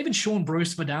great. Even Sean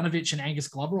Bruce, Vodanovic, and Angus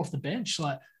Glover off the bench.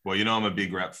 Well, I'm a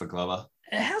big rap for Glover.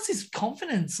 How's his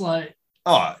confidence?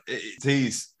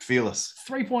 He's fearless.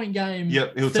 3-point game.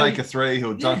 Yep, he'll take a three.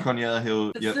 He'll dunk on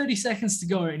you. 30 seconds to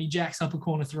go, and he jacks up a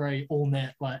corner three all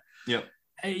net. Yep.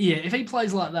 Yeah, if he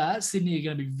plays like that, Sydney are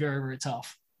going to be very, very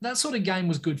tough. That sort of game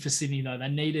was good for Sydney, though. They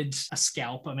needed a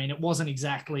scalp. I mean, it wasn't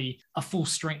exactly a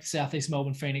full-strength Southeast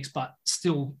Melbourne Phoenix, but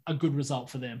still a good result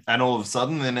for them. And all of a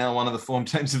sudden, they're now one of the form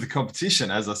teams of the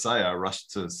competition. As I say, I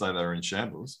rushed to say they were in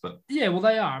shambles, but yeah, well,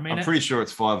 they are. I mean, I'm pretty sure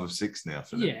it's 5 of 6 now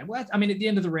for them. Yeah, well, I mean, at the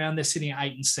end of the round, they're sitting at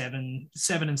 8 and 7,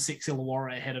 7 and 6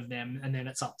 Illawarra ahead of them, and then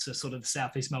it's up to sort of the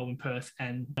Southeast Melbourne, Perth,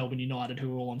 and Melbourne United,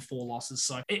 who are all on 4 losses.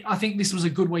 So I think this was a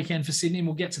good weekend for Sydney, and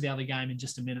we'll get to the other game in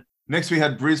just a minute. Next, we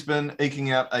had Brisbane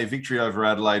eking out a victory over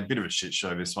Adelaide. Bit of a shit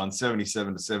show, this one,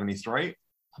 77-73.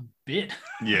 A bit.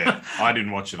 Yeah, I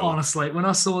didn't watch it all. Honestly, when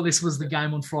I saw this was the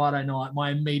game on Friday night, my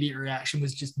immediate reaction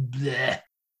was just bleh.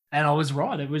 And I was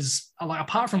right. It was,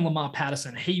 apart from Lamar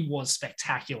Patterson, he was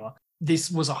spectacular. This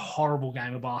was a horrible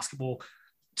game of basketball.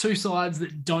 Two sides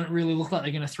that don't really look like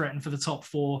they're going to threaten for the top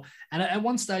 4. And at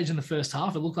one stage in the first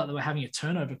half, it looked like they were having a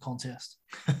turnover contest.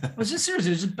 It was just serious.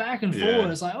 It was just back and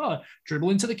forward. It's dribble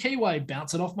into the keyway,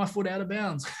 bounce it off my foot out of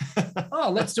bounds.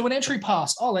 Let's do an entry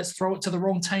pass. Let's throw it to the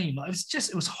wrong team.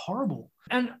 It was horrible.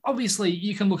 And obviously,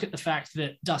 you can look at the fact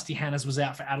that Dusty Hannahs was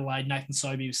out for Adelaide. Nathan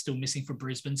Sobey was still missing for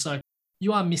Brisbane. So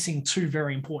you are missing 2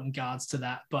 very important guards to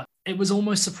that. But it was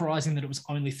almost surprising that it was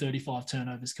only 35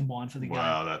 turnovers combined for the game.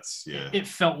 Wow, that's, yeah. It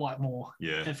felt like more.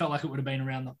 Yeah. It felt like it would have been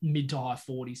around the mid to high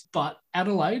 40s. But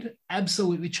Adelaide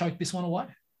absolutely choked this one away.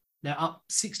 They're up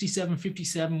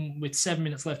 67-57 with 7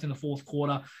 minutes left in the fourth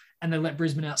quarter, and they let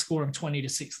Brisbane outscore them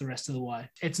 20-6 the rest of the way.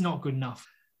 It's not good enough.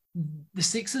 The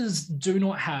Sixers do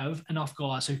not have enough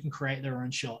guys who can create their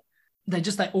own shot.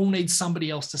 They all need somebody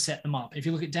else to set them up. If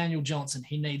you look at Daniel Johnson,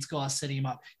 he needs guys setting him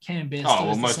up. Cam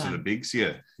Bairstow. Most of the bigs,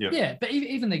 yeah. Yep. Yeah, but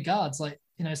even the guards,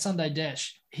 Sunday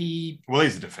Dash, he's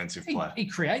a defensive player. He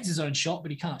creates his own shot,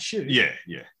 but he can't shoot. Yeah.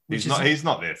 He's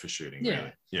not there for shooting,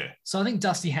 really. Yeah. So I think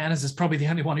Dusty Hannahs is probably the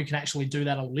only one who can actually do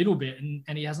that a little bit,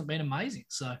 and he hasn't been amazing.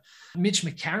 So Mitch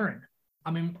McCarron,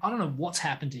 I mean, I don't know what's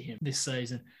happened to him this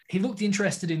season. He looked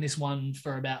interested in this one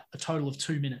for about a total of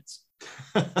 2 minutes.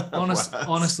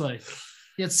 Honestly.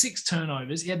 He had 6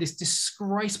 turnovers. He had this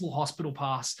disgraceful hospital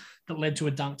pass that led to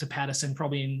a dunk to Patterson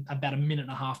probably in about a minute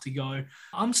and a half to go.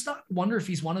 I'm starting to wonder if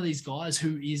he's one of these guys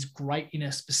who is great in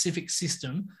a specific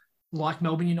system like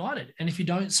Melbourne United. And if you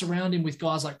don't surround him with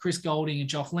guys like Chris Goulding and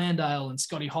Jock Landale and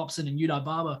Scotty Hobson and Udo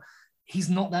Barber, he's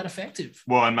not that effective.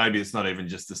 Well, and maybe it's not even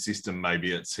just the system.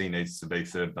 Maybe it's he needs to be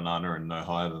third banana and no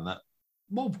higher than that.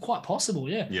 Well, quite possible,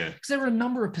 yeah. Yeah. Because there were a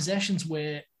number of possessions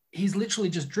where he's literally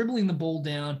just dribbling the ball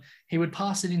down. He would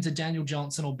pass it into Daniel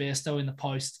Johnson or Bairstow in the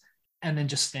post and then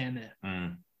just stand there.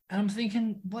 And I'm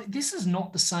thinking, this is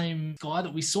not the same guy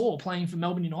that we saw playing for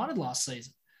Melbourne United last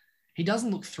season. He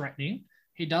doesn't look threatening.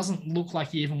 He doesn't look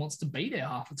like he even wants to be there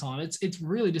half the time. It's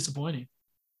really disappointing.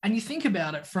 And you think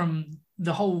about it from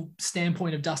the whole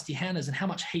standpoint of Dusty Hannahs and how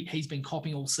much heat he's been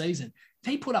copping all season. If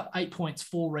he put up 8 points,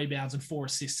 4 rebounds, and 4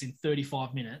 assists in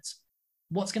 35 minutes,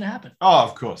 what's going to happen? Oh,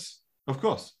 of course. Of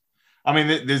course. I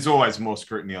mean, there's always more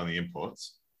scrutiny on the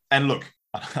imports. And look,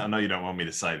 I know you don't want me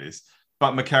to say this,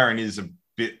 but McCarron is a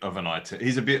bit of an IT.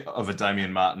 He's a bit of a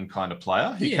Damian Martin kind of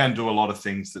player. He can do a lot of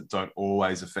things that don't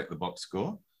always affect the box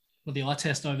score. Well, the eye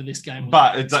test over this game was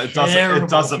but it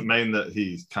doesn't mean that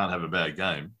he can't have a bad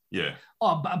game. Yeah.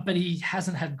 Oh, but he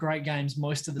hasn't had great games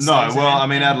most of the season. No, well, I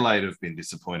mean, Adelaide have been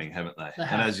disappointing, haven't they?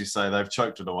 And as you say, they've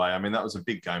choked it away. I mean, that was a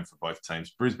big game for both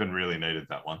teams. Brisbane really needed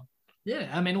that one. Yeah,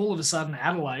 I mean, all of a sudden,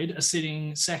 Adelaide are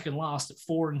sitting second last at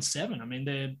 4-7. I mean,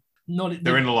 they're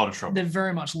in a lot of trouble. They're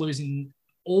very much losing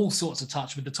all sorts of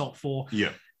touch with the top four. Yeah.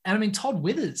 And I mean, Todd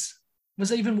Withers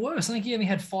was even worse. I think he only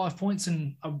had 5 points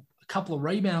and a couple of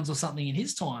rebounds or something in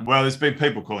his time. Well, there's been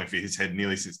people calling for his head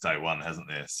nearly since day one, hasn't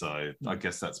there? So I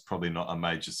guess that's probably not a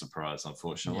major surprise,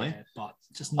 unfortunately. Yeah, but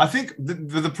just not... I think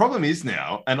the problem is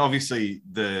now, and obviously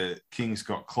the Kings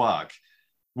got Clark,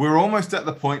 we're almost at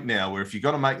the point now where if you've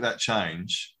got to make that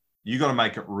change, you got to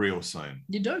make it real soon.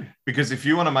 You do. Because if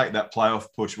you want to make that playoff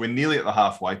push, we're nearly at the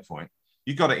halfway point.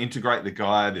 You've got to integrate the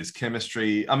guy. There's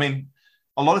chemistry. I mean,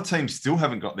 a lot of teams still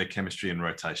haven't got their chemistry and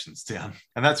rotations down,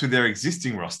 and that's with their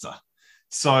existing roster.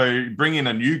 So bring in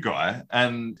a new guy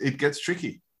and it gets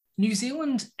tricky. New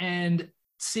Zealand and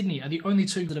Sydney are the only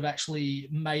two that have actually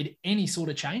made any sort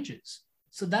of changes.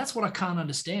 So that's what I can't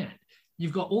understand.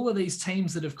 You've got all of these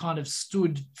teams that have kind of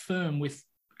stood firm with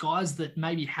guys that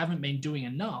maybe haven't been doing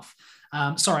enough.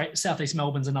 Southeast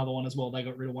Melbourne's another one as well. They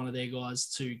got rid of one of their guys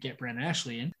to get Brandon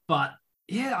Ashley in. But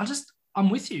yeah, I'm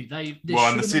with you. And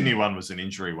the Sydney one was an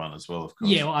injury one as well, of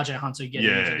course. Yeah, well, RJ Hunter getting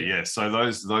injured. Yeah. So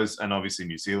those, and obviously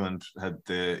New Zealand had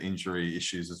their injury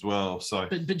issues as well. So,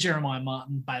 but Jeremiah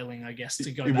Martin bailing, I guess,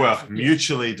 to go. Well,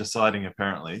 mutually deciding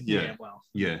apparently. Yeah.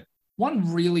 Yeah.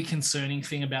 One really concerning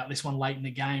thing about this one late in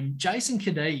the game, Jason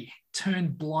Kadee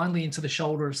turned blindly into the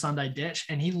shoulder of Sunday Dech,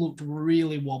 and he looked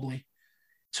really wobbly.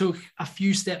 Took a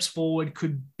few steps forward,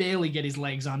 could barely get his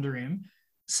legs under him,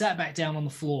 sat back down on the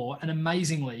floor, and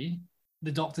amazingly,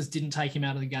 the doctors didn't take him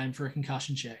out of the game for a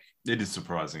concussion check. It is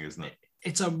surprising, isn't it?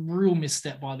 It's a real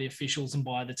misstep by the officials and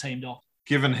by the team doc.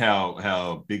 Given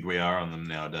how big we are on them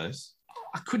nowadays.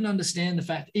 I couldn't understand the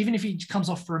fact, even if he comes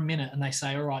off for a minute and they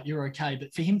say, all right, you're okay,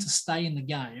 but for him to stay in the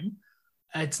game,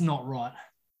 it's not right.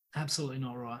 Absolutely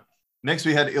not right. Next,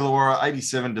 we had Illawarra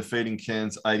 87 defeating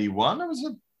Cairns 81. It was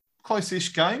a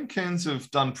close-ish game. Cairns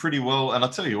have done pretty well. And I'll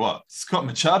tell you what, Scott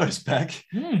Machado's back.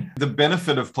 The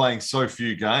benefit of playing so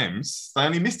few games, they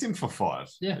only missed him for 5.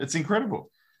 Yeah. It's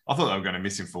incredible. I thought they were going to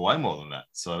miss him for way more than that.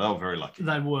 So they were very lucky.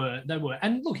 They were.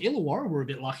 And look, Illawarra were a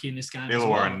bit lucky in this game.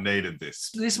 Illawarra needed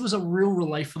this. This was a real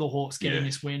relief for the Hawks getting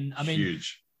this win. I mean,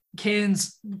 huge.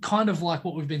 Cairns, kind of like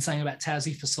what we've been saying about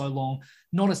Tassie for so long,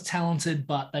 not as talented,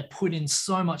 but they put in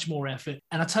so much more effort.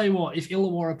 And I tell you what, if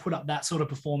Illawarra put up that sort of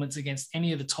performance against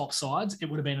any of the top sides, it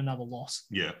would have been another loss.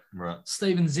 Yeah, right.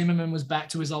 Steven Zimmerman was back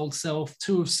to his old self,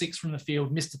 2 of 6 from the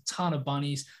field, missed a ton of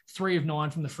bunnies, 3 of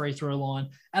 9 from the free throw line.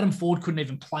 Adam Ford couldn't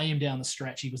even play him down the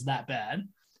stretch. He was that bad.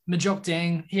 Majok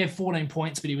Dang, he had 14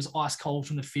 points, but he was ice cold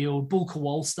from the field. Bull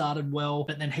Kowal started well,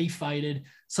 but then he faded.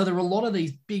 So there were a lot of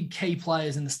these big key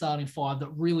players in the starting 5 that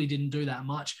really didn't do that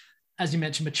much. As you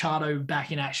mentioned, Machado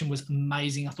back in action was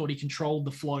amazing. I thought he controlled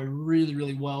the flow really,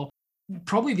 really well.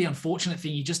 Probably the unfortunate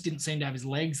thing, he just didn't seem to have his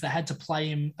legs. They had to play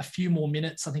him a few more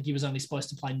minutes. I think he was only supposed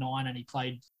to play 9 and he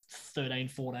played 13,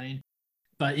 14.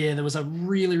 But yeah, there was a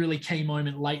really, really key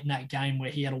moment late in that game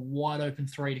where he had a wide open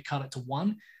 3 to cut it to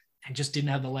 1 and just didn't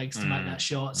have the legs to make that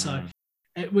shot. So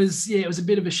it was a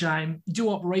bit of a shame.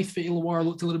 Duop Reith for Illawarra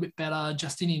looked a little bit better.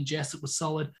 Justinian Jessup was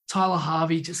solid. Tyler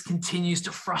Harvey just continues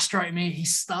to frustrate me. He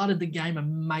started the game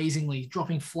amazingly,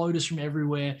 dropping floaters from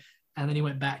everywhere. And then he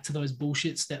went back to those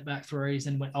bullshit step back threes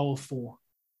and went 0-4.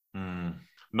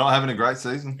 Not having a great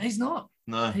season. He's not.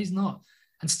 No. He's not.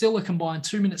 And still a combined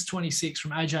 2 minutes 26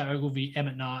 from AJ Ogilvy,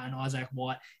 Emmett Nah, and Isaac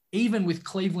White, even with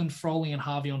Cleveland, Froling, and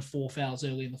Harvey on 4 fouls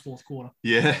early in the fourth quarter.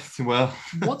 Yeah, well.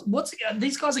 What's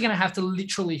these guys are going to have to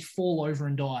literally fall over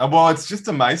and die. Well, it's just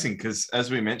amazing because,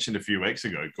 as we mentioned a few weeks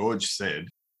ago, Gorge said,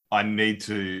 I need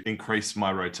to increase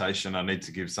my rotation. I need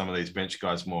to give some of these bench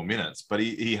guys more minutes. But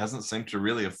he hasn't seemed to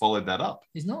really have followed that up.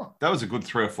 He's not. That was a good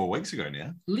 3 or 4 weeks ago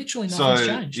now. Literally nothing's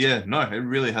changed. Yeah, no, it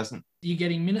really hasn't. You're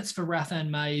getting minutes for Rathan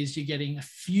Mays. You're getting a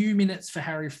few minutes for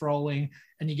Harry Froling.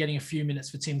 And you're getting a few minutes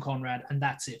for Tim Conrad. And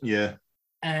that's it. Yeah.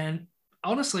 And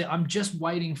honestly, I'm just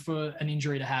waiting for an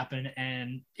injury to happen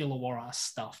and Illawarra are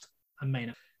stuffed. I mean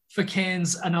it. For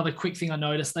Cairns, another quick thing I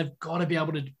noticed, they've got to be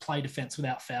able to play defense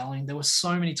without fouling. There were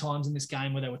so many times in this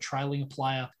game where they were trailing a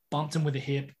player, bumped him with a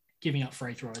hip, giving up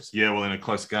free throws. Yeah, well, in a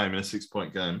close game, in a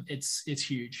 6-point game. It's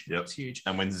huge. Yep. It's huge.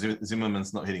 And when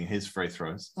Zimmerman's not hitting his free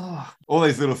throws. All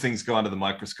these little things go under the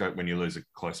microscope when you lose a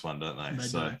close one, don't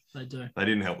they? They do. They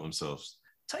didn't help themselves.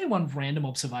 Tell you one random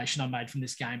observation I made from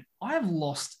this game. I have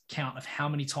lost count of how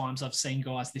many times I've seen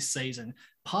guys this season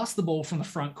pass the ball from the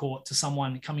front court to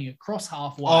someone coming across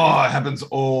halfway. Oh, it happens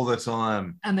all the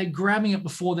time. And they're grabbing it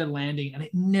before they're landing, and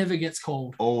it never gets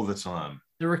called. All the time.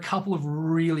 There are a couple of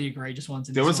really egregious ones.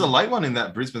 There was a late one in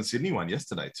that Brisbane-Sydney one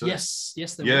yesterday too. Yes,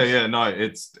 there was. Yeah. No,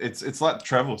 it's like the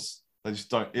travels. They just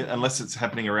don't, unless it's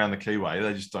happening around the keyway,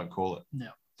 they just don't call it. No.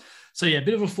 So, yeah, a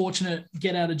bit of a fortunate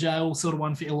get out of jail sort of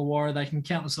one for Illawarra. They can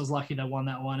count themselves lucky they won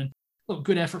that one. And look,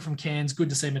 good effort from Cairns. Good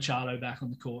to see Machado back on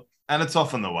the court. And it's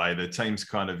often the way the teams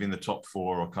kind of in the top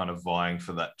four or kind of vying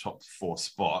for that top four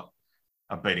spot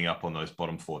are beating up on those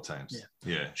bottom four teams.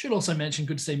 Yeah. Should also mention,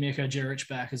 good to see Mirko Jeric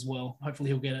back as well. Hopefully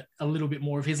he'll get a little bit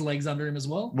more of his legs under him as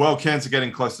well. Well, Cairns are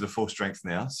getting closer to full strength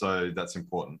now, so that's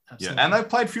important. Absolutely. Yeah, and they've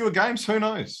played fewer games. Who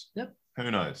knows? Yep.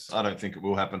 Who knows? I don't think it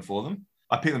will happen for them.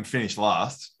 I picked them finish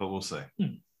last, but we'll see.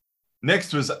 Hmm.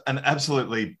 Next was an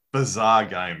absolutely bizarre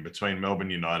game between Melbourne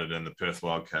United and the Perth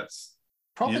Wildcats.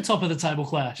 Probably top of the table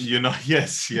clash.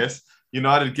 Yes.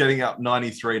 United getting up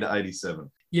 93 to 87.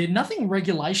 Yeah, nothing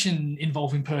regulation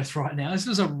involving Perth right now. This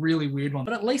was a really weird one,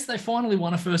 but at least they finally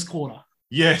won a first quarter.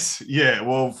 Yes, yeah.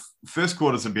 Well, first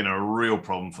quarters have been a real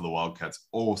problem for the Wildcats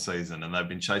all season, and they've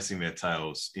been chasing their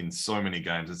tails in so many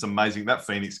games. It's amazing. That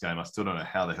Phoenix game, I still don't know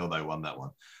how the hell they won that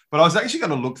one. But I was actually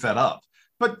going to look that up.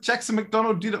 But Jackson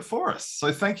McDonald did it for us.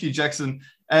 So thank you, Jackson.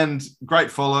 And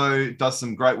great follow, does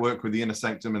some great work with the Inner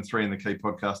Sanctum and 3 in the Key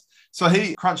podcast. So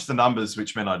he crunched the numbers,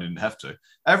 which meant I didn't have to.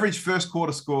 Average first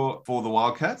quarter score for the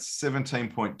Wildcats,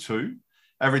 17.2.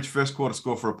 Average first quarter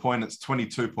score for opponents,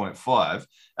 22.5.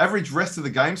 Average rest of the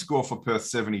game score for Perth,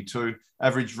 72.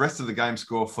 Average rest of the game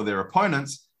score for their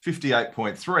opponents,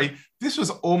 58.3. This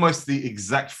was almost the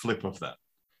exact flip of that.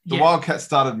 The Wildcats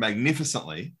started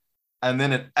magnificently, and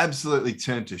then it absolutely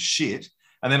turned to shit.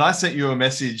 And then I sent you a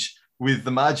message with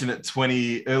the margin at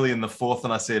 20 early in the fourth,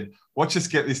 and I said, watch us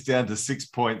get this down to 6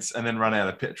 points and then run out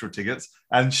of petrol tickets.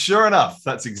 And sure enough,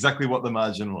 that's exactly what the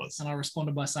margin was. And I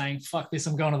responded by saying, fuck this,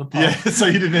 I'm going to the pub. Yeah, so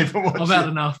you didn't even watch I've had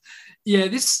enough. Yeah,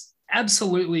 this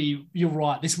absolutely, you're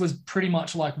right. This was pretty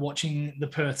much like watching the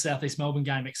Perth Southeast Melbourne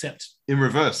game, except in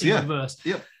reverse. In reverse.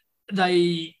 Yep.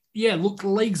 They looked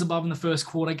leagues above in the first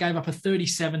quarter, gave up a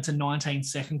 37-19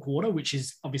 second quarter, which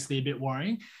is obviously a bit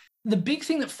worrying. The big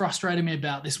thing that frustrated me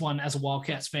about this one as a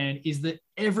Wildcats fan is that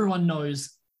everyone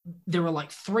knows there are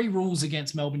like 3 rules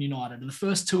against Melbourne United. And the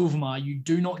first 2 of them are you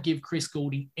do not give Chris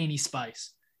Goulding any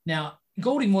space. Now,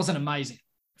 Goulding wasn't amazing.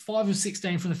 5 of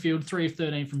 16 from the field, 3 of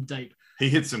 13 from deep. He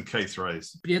hit some key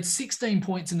threes. But he had 16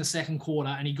 points in the second quarter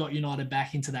and he got United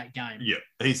back into that game. Yeah,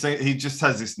 he just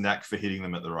has this knack for hitting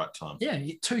them at the right time. Yeah, he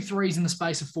hit 2 threes in the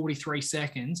space of 43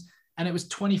 seconds. And it was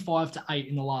 25-8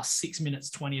 in the last 6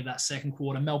 minutes, 20 of that second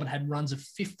quarter. Melbourne had runs of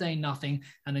 15-0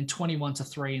 and then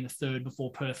 21-3 in the third before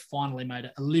Perth finally made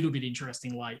it a little bit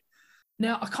interesting late.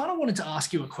 Now, I kind of wanted to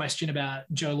ask you a question about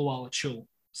Joe Luala-Chul.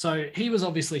 So he was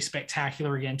obviously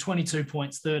spectacular again, 22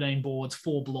 points, 13 boards,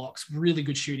 4 blocks, really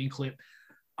good shooting clip.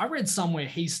 I read somewhere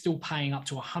he's still paying up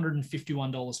to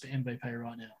 $151 for MVP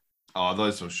right now. Oh,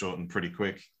 those will shorten pretty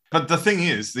quick. But the thing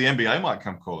is, the NBA might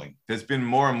come calling. There's been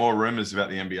more and more rumors about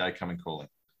the NBA coming calling.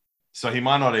 So he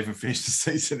might not even finish the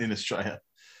season in Australia.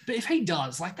 But if he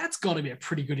does, like, that's got to be a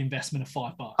pretty good investment of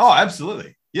 $5. Oh,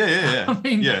 absolutely. Yeah. I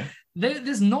mean, yeah.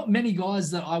 There's not many guys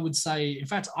that I would say, in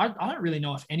fact, I don't really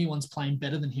know if anyone's playing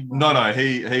better than him. No,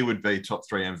 he would be top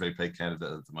 3 MVP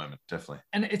candidate at the moment, definitely.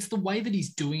 And it's the way that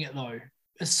he's doing it, though.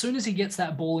 As soon as he gets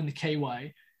that ball in the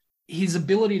keyway, his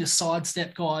ability to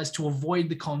sidestep guys, to avoid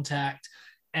the contact,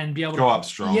 and be able to go up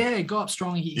strong. Yeah, go up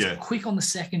strong. He's quick on the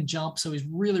second jump, so he's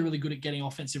really, really good at getting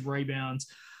offensive rebounds.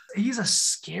 He's a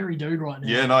scary dude right now.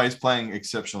 Yeah, no, he's playing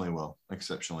exceptionally well.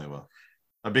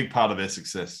 A big part of their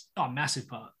success. Oh, massive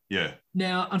part. Yeah.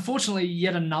 Now, unfortunately,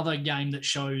 yet another game that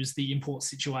shows the import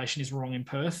situation is wrong in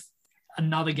Perth.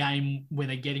 Another game where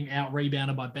they're getting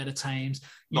out-rebounded by better teams.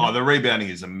 The rebounding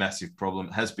is a massive problem.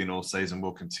 It has been all season,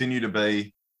 will continue to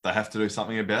be. They have to do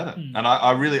something about it. And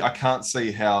I can't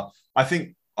see how.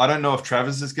 I don't know if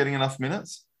Travers is getting enough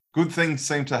minutes. Good things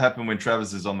seem to happen when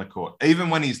Travers is on the court. Even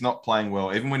when he's not playing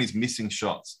well, even when he's missing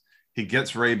shots, he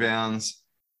gets rebounds,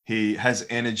 he has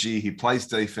energy, he plays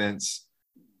defense.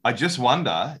 I just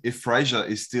wonder if Fraser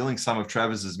is stealing some of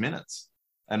Travers's minutes.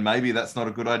 And maybe that's not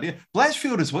a good idea.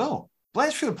 Blanchfield as well.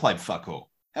 Blanchfield played fuck all.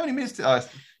 How many minutes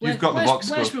you've got the box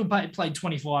score? Blanchfield played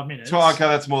 25 minutes. Okay,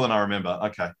 that's more than I remember.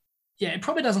 Okay. Yeah, it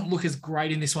probably doesn't look as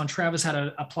great in this one. Travers had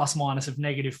a plus-minus of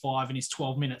 -5 in his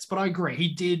 12 minutes. But I agree, he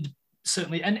did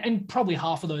certainly, and probably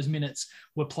half of those minutes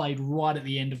were played right at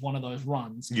the end of one of those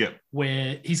runs. Yeah.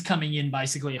 Where he's coming in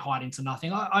basically hiding to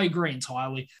nothing. I agree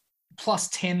entirely. plus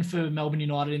 10 for Melbourne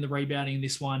United in the rebounding in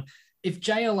this one. If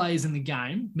JLA is in the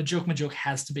game, Majuk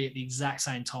has to be at the exact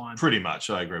same time. Pretty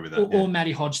much. I agree with that. Or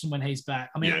Matty Hodgson when he's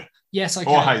back. I mean, yes, okay.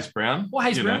 Or Hayes Brown.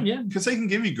 Yeah. Because he can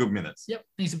give you good minutes. Yep.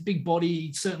 He's a big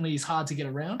body. Certainly is hard to get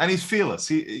around. And he's fearless.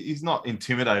 He's not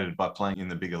intimidated by playing in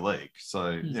the bigger league.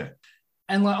 So, yeah.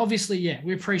 And obviously,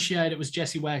 we appreciate it was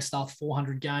Jesse Wagstaff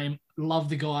 400 game. Love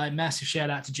the guy. Massive shout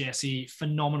out to Jesse.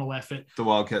 Phenomenal effort. The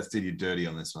Wildcats did you dirty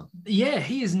on this one. Yeah,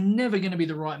 he is never going to be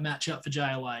the right matchup for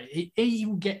JLA. He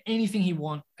will get anything he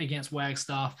wants against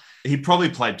Wagstaff. He probably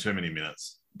played too many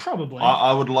minutes. Probably.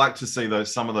 I would like to see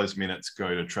some of those minutes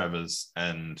go to Travers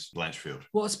and Blanchfield.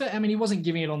 Well, he wasn't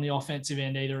giving it on the offensive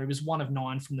end either. He was 1 of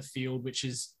 9 from the field, which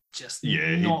is just he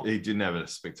didn't have a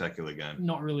spectacular game.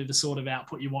 Not really the sort of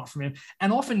output you want from him.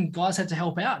 And often guys had to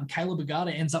help out, and Caleb Agata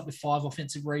ends up with 5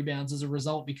 offensive rebounds as a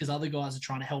result because other guys are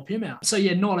trying to help him out. So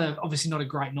obviously not a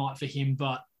great night for him,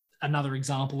 but another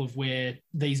example of where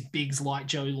these bigs like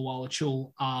Joey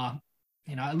Luala-Chul are,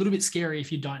 a little bit scary if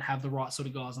you don't have the right sort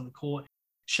of guys on the court.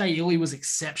 Shea Illy was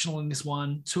exceptional in this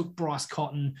one, took Bryce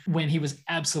Cotton when he was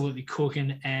absolutely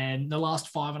cooking, and the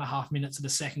last 5.5 minutes of the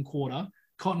second quarter,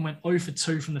 Cotton went 0 for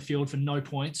 2 from the field for no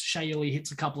points. Shea Illy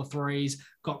hits a couple of threes,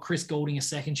 got Chris Goulding a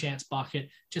second chance bucket,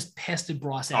 just pestered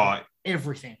Bryce out.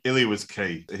 Everything. Illy was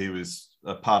key. He was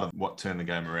a part of what turned the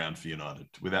game around for United,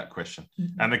 without question.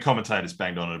 Mm-hmm. And the commentators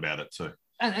banged on about it too.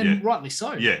 And rightly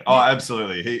so. Yeah. Oh,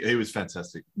 absolutely. He was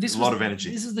fantastic. A lot of energy.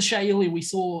 This is the Shea Illy we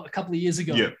saw a couple of years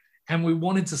ago. Yeah. And we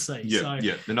wanted to see. Yeah.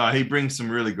 No, he brings some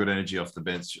really good energy off the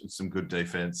bench, some good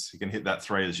defense. He can hit that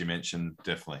 3, as you mentioned,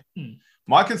 definitely.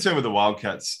 My concern with the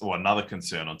Wildcats, or another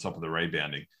concern on top of the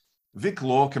rebounding, Vic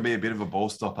Law can be a bit of a ball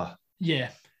stopper. Yeah.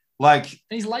 And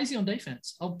he's lazy on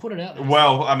defense. I'll put it out there.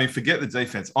 Well, forget the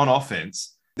defense. On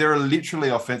offense, there are literally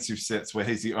offensive sets where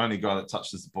he's the only guy that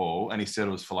touches the ball and he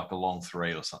settles for a long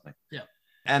 3 or something. Yeah.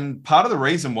 And part of the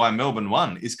reason why Melbourne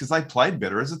won is because they played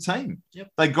better as a team.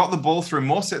 Yep. They got the ball through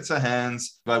more sets of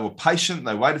hands. They were patient.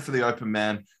 They waited for the open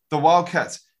man. The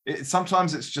Wildcats,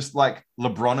 sometimes it's just like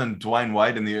LeBron and Dwayne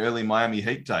Wade in the early Miami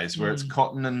Heat days where it's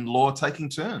Cotton and Law taking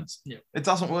turns. Yep. It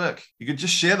doesn't work. You could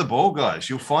just share the ball, guys.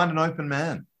 You'll find an open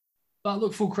man. But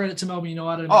look, full credit to Melbourne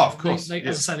United. Of course. As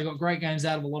I say, they got great games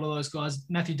out of a lot of those guys.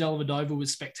 Matthew Dellavedova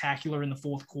was spectacular in the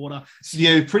fourth quarter.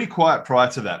 Yeah, pretty quiet prior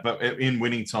to that, but in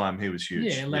winning time, he was huge.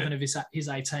 Yeah, 11 of his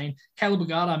 18. Caleb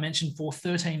Agata, I mentioned, for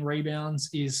 13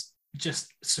 rebounds is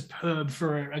just superb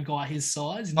for a guy his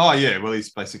size. Oh, yeah. Well,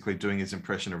 he's basically doing his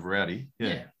impression of Rowdy.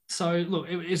 Yeah. So, look,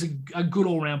 it was a good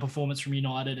all-round performance from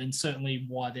United and certainly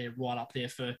why they're right up there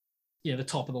for the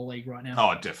top of the league right now.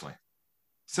 Oh, definitely.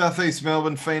 Southeast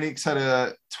Melbourne Phoenix had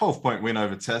a 12-point win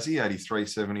over Tassie,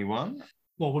 83-71.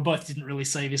 Well, we both didn't really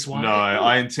see this one. No,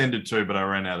 I intended to, but I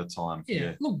ran out of time.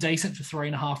 Yeah, looked decent for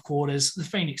 3.5 quarters. The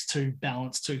Phoenix too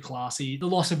balanced, too classy. The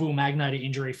loss of Will Magnator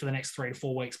injury for the next 3 to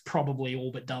 4 weeks probably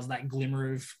all but does that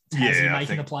glimmer of Tassie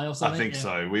making the playoffs. I think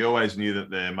so. We always knew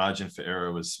that their margin for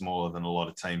error was smaller than a lot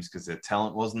of teams because their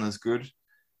talent wasn't as good.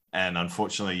 And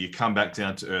unfortunately, you come back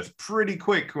down to earth pretty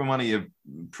quick when one of your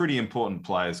pretty important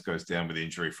players goes down with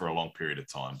injury for a long period of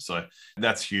time. So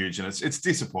that's huge. And it's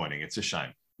disappointing. It's a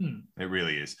shame. It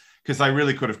really is. Because they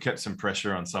really could have kept some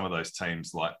pressure on some of those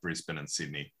teams like Brisbane and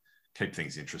Sydney. Keep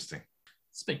things interesting.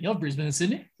 Speaking of Brisbane and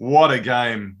Sydney. What a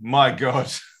game. My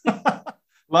God.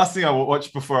 Last thing I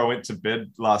watched before I went to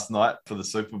bed last night for the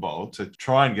Super Bowl to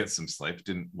try and get some sleep. It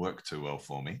didn't work too well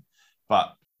for me.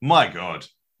 But my God.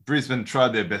 Brisbane tried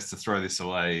their best to throw this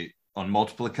away on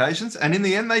multiple occasions. And in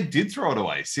the end, they did throw it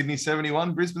away. Sydney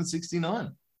 71, Brisbane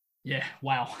 69. Yeah,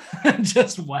 wow.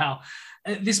 Just wow.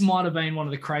 This might have been one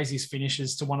of the craziest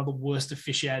finishes to one of the worst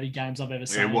officiated games I've ever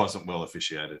seen. It wasn't well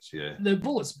officiated, yeah. The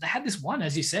Bullets, they had this one,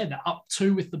 as you said, up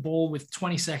 2 with the ball with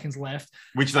 20 seconds left.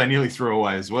 Which they nearly threw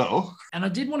away as well. And I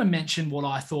did want to mention what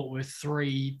I thought were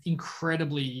 3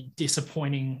 incredibly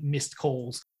disappointing missed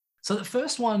calls. So the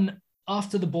first one,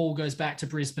 after the ball goes back to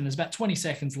Brisbane, there's about 20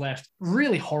 seconds left.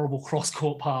 Really horrible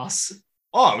cross-court pass.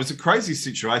 Oh, it was a crazy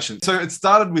situation. So it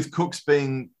started with Cooks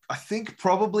being, I think,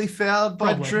 probably fouled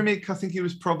by Drimic. I think he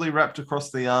was probably wrapped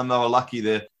across the arm. They were lucky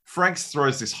there. Franks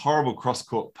throws this horrible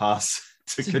cross-court pass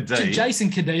to Kadee. To Jason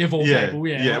Kadee of all people,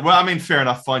 yeah. Yeah, well, fair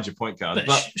enough. Find your point guard.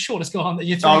 But shortest guy that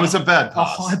you threw. Oh, it was a bad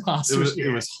pass. A high pass.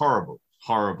 It was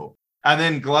horrible. And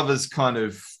then Glover's kind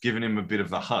of given him a bit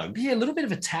of the hug. Yeah, a little bit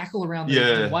of a tackle around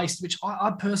the waist, which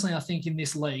I personally think in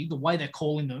this league, the way they're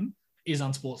calling them, is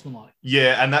unsportsmanlike.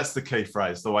 Yeah, and that's the key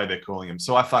phrase, the way they're calling him.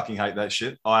 So I fucking hate that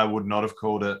shit. I would not have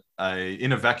called it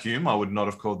in a vacuum. I would not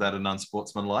have called that an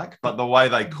unsportsmanlike. But the way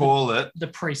they call it, the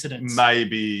precedence,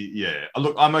 maybe, yeah.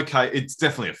 Look, I'm okay. It's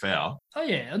definitely a foul. Oh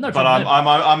yeah, no but problem.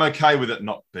 I'm okay with it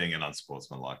not being an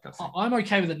unsportsmanlike. I think I'm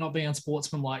okay with it not being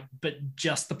unsportsmanlike, but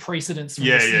just the precedence.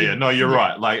 Yeah. No, you're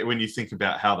right. Like when you think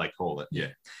about how they call it, yeah.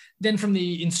 Then from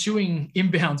the ensuing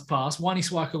inbounds pass, Wani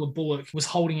Swakula Bullock was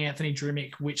holding Anthony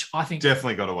Drimmick, which I think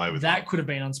definitely got away with. That could have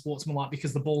been unsportsmanlike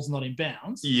because the ball's not in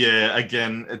bounds. Yeah,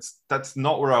 again, that's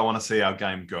not where I want to see our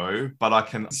game go, but I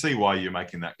can see why you're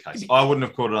making that case. I wouldn't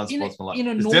have called it unsportsmanlike.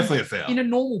 It's definitely a foul. In a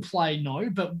normal play,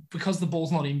 no, but because the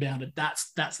ball's not inbounded,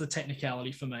 that's the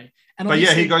technicality for me. And but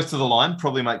yeah, he goes to the line,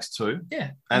 probably makes 2.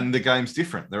 Yeah. And the game's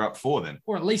different. They're up 4 then.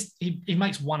 Or at least he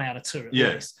makes 1 out of 2 at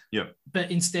least. Yeah. But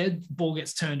instead, ball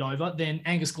gets turned over. Then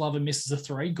Angus Glover misses a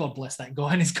 3. God bless that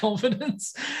guy and his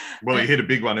confidence. Well, he hit a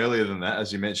big one earlier than that,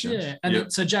 as you mentioned. Yeah.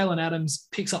 And so Jalen Adams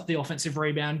picks up the offensive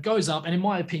rebound, goes up, and in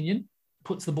my opinion,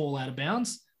 puts the ball out of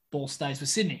bounds. Ball stays with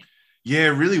Sydney. Yeah,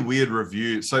 really weird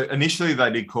review. So initially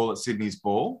they did call it Sydney's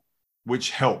ball,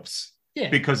 which helps. Yeah.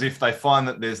 Because if they find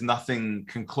that there's nothing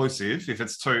conclusive, if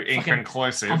it's too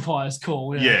inconclusive, umpire's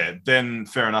call. Yeah, then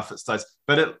fair enough, it stays.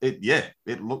 But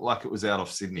it looked like it was out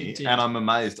of Sydney, and I'm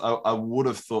amazed. I would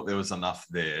have thought there was enough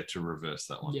there to reverse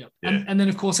that one. Yeah. And then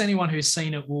of course anyone who's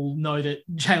seen it will know that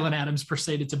Jalen Adams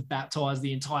proceeded to baptize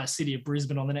the entire city of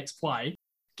Brisbane on the next play,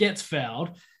 gets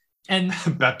fouled. And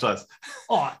baptized.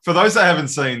 Oh, for those that haven't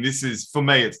seen, this is for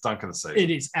me. It's dunk of the season. It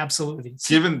is absolutely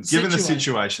given the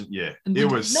situation. Yeah, it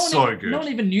was so good. No one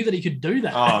even knew that he could do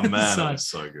that. Oh man, it was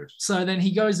so good. So then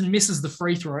he goes and misses the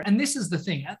free throw. And this is the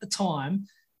thing. At the time,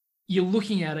 you're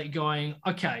looking at it going,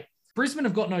 okay, Brisbane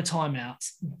have got no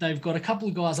timeouts. They've got a couple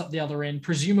of guys up the other end,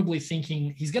 presumably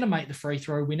thinking he's going to make the free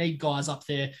throw. We need guys up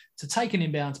there to take an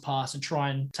inbounds pass and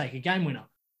try and take a game winner.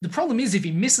 The problem is if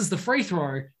he misses the free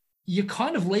throw, you're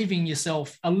kind of leaving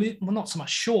yourself not so much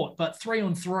short, but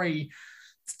 3-on-3,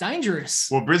 it's dangerous.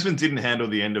 Well, Brisbane didn't handle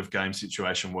the end of game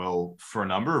situation well for a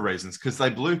number of reasons because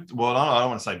they blew. Well, I don't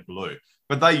want to say blew,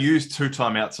 but they used 2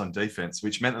 timeouts on defense,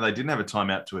 which meant that they didn't have a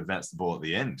timeout to advance the ball at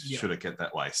the end. Yep. Should it get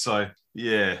that way? So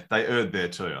yeah, they erred there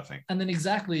too, I think. And then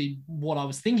exactly what I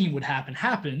was thinking would happen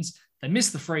happens. They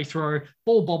miss the free throw,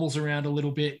 ball bobbles around a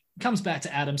little bit, comes back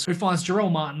to Adams, who finds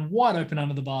Jarrell Martin wide open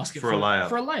under the basket for a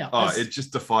layup. Oh, it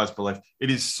just defies belief.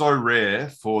 It is so rare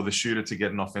for the shooter to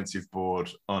get an offensive board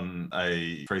on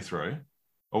a free throw. It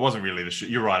wasn't really the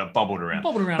shoot. You're right. It bubbled around.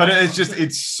 But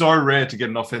it's so rare to get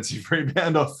an offensive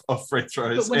rebound off free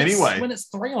throws anyway. When it's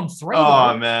 3-on-3.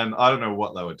 Oh, man. I don't know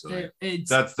what they were doing.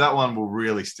 That one will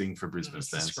really sting for Brisbane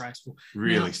fans. Disgraceful.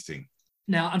 Really sting.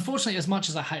 Now, unfortunately, as much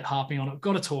as I hate harping on it, I've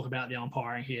got to talk about the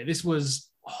umpiring here. This was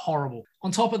horrible.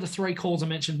 On top of the 3 calls I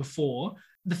mentioned before,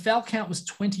 the foul count was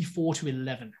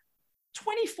 24-11.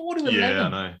 24-11. Yeah, I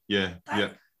know. Yeah.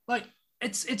 Like,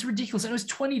 it's ridiculous. And it was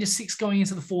 20-6 going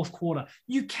into the fourth quarter.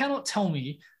 You cannot tell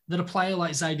me that a player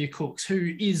like Xavier Cooks,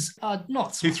 who is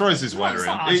not... He throws his weight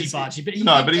around.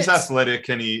 But he's athletic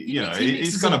and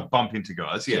he's going to bump into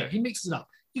guys. Yeah, he mixes it up.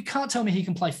 You can't tell me he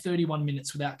can play 31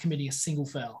 minutes without committing a single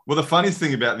foul. Well, the funniest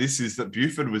thing about this is that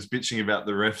Buford was bitching about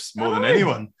the refs more than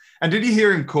anyone. And did you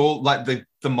hear him call, like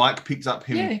the mic picked up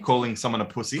him calling someone a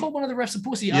pussy? Called one of the refs a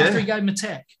pussy after he gave him a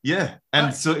tech. Yeah.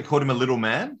 And so he called him a little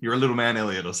man. You're a little man,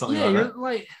 Elliot, or something like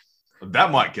that.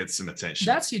 That might get some attention.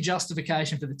 That's your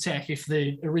justification for the tech if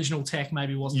the original tech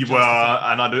maybe wasn't. Well,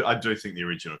 and I do think the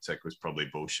original tech was probably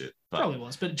bullshit. Probably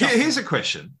was. But here's a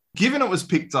question. Given it was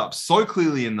picked up so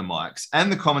clearly in the mics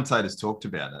and the commentators talked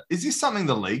about it, is this something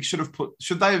the league should have put?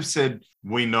 Should they have said,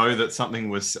 we know that something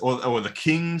was, or the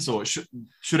Kings, or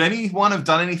should anyone have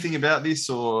done anything about this?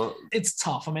 Or it's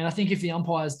tough. I mean, I think if the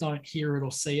umpires don't hear it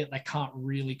or see it, they can't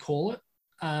really call it.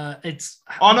 Oh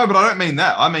no, but I don't mean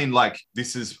that. I mean like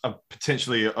this is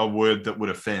potentially a word that would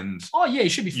offend. Oh yeah, it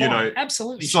should be fine.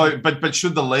 Absolutely. So, but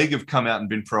should the league have come out and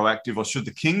been proactive, or should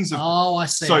the Kings have? Oh, I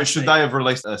see. So should they have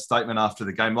released a statement after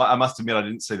the game? Like, I must admit, I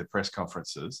didn't see the press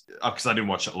conferences because I didn't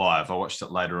watch it live. I watched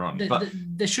it later on. But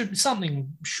there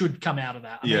something should come out of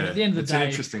that. I mean, at the end of the day, it's an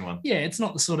interesting one. Yeah, it's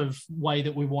not the sort of way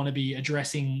that we want to be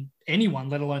addressing anyone,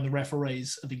 let alone the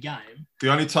referees of the game.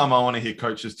 The only time I want to hear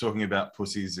coaches talking about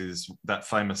pussies is that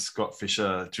famous Scott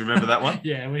Fisher. Do you remember that one?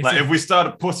 Yeah. If we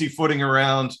started pussyfooting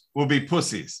around, we'll be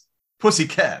pussies. Pussy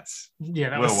cats. Yeah,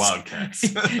 that we're was wildcats.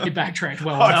 He backtracked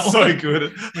well. It's so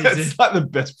good. It's like the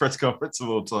best press conference of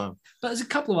all time. But there's a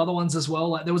couple of other ones as well.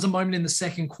 Like there was a moment in the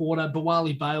second quarter,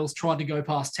 Bawali Bales tried to go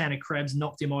past Tanner Krebs,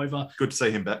 knocked him over. Good to see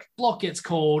him back. Block gets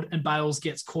called and Bales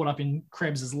gets caught up in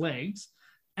Krebs' legs.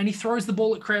 And he throws the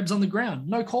ball at Krebs on the ground.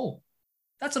 No call.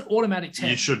 That's an automatic 10.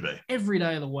 You should be. Every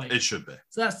day of the week. It should be.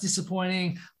 So that's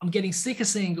disappointing. I'm getting sick of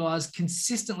seeing guys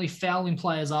consistently fouling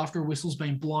players after a whistle's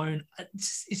been blown.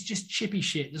 It's just chippy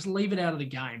shit. Just leave it out of the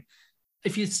game.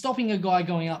 If you're stopping a guy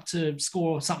going up to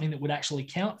score something that would actually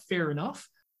count, fair enough.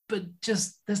 But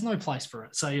just there's no place for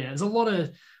it. So yeah, there's a lot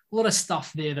of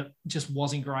stuff there that just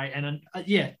wasn't great. And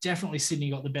definitely Sydney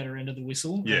got the better end of the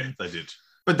whistle. Yeah, they did.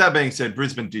 But that being said,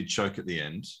 Brisbane did choke at the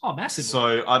end. Oh, massively.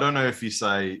 So I don't know if you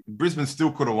say Brisbane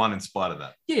still could have won in spite of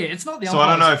that. Yeah, it's not the umpires. So I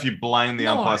don't know if you blame the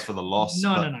umpires for the loss.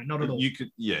 No, not at all. You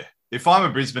could, yeah. If I'm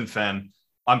a Brisbane fan,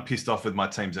 I'm pissed off with my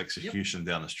team's execution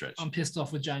down the stretch. I'm pissed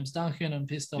off with James Duncan. I'm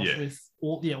pissed off with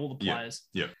all the players.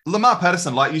 Yeah. Lamar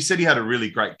Patterson, like you said, he had a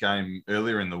really great game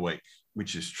earlier in the week,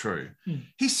 which is true.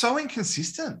 He's so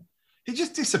inconsistent. He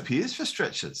just disappears for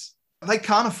stretches. They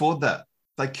can't afford that.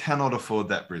 They cannot afford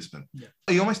that, Brisbane. Yeah.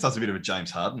 He almost does a bit of a James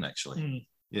Harden, actually.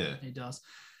 Yeah. He does.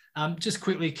 Just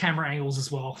quickly, camera angles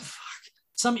as well. Fuck.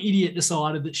 Some idiot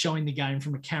decided that showing the game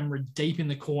from a camera deep in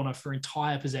the corner for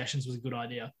entire possessions was a good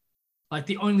idea. Like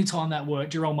the only time that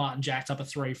worked, Jarrell Martin jacked up a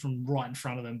 3 from right in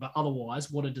front of them. But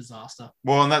otherwise, what a disaster.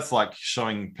 Well, and that's like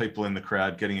showing people in the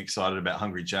crowd getting excited about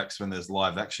Hungry Jacks when there's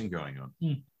live action going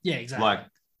on. Yeah, exactly. Like,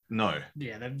 no.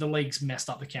 Yeah, the league's messed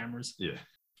up the cameras. Yeah.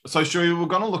 So, Shui, we're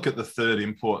going to look at the third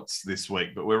imports this week,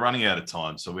 but we're running out of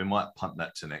time, so we might punt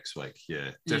that to next week. Yeah,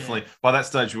 definitely. Yeah. By that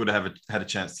stage, we would have had a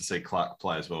chance to see Clark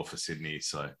play as well for Sydney.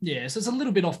 So it's a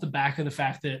little bit off the back of the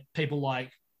fact that people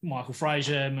like Michael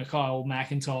Frazier, Mikhail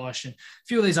McIntosh, and a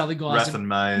few of these other guys. Rathan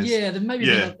Mays. Yeah, they've maybe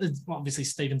obviously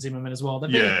Stephen Zimmerman as well.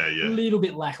 They've been a little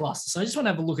bit lackluster. So I just want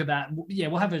to have a look at that. Yeah,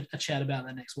 we'll have a chat about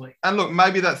that next week. And look,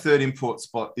 maybe that third import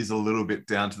spot is a little bit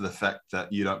down to the fact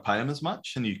that you don't pay them as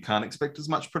much and you can't expect as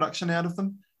much production out of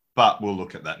them. But we'll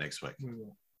look at that next week.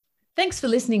 Thanks for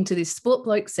listening to this Sport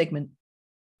Blokes segment.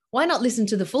 Why not listen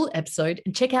to the full episode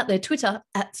and check out their Twitter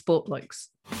 @Sport Blokes?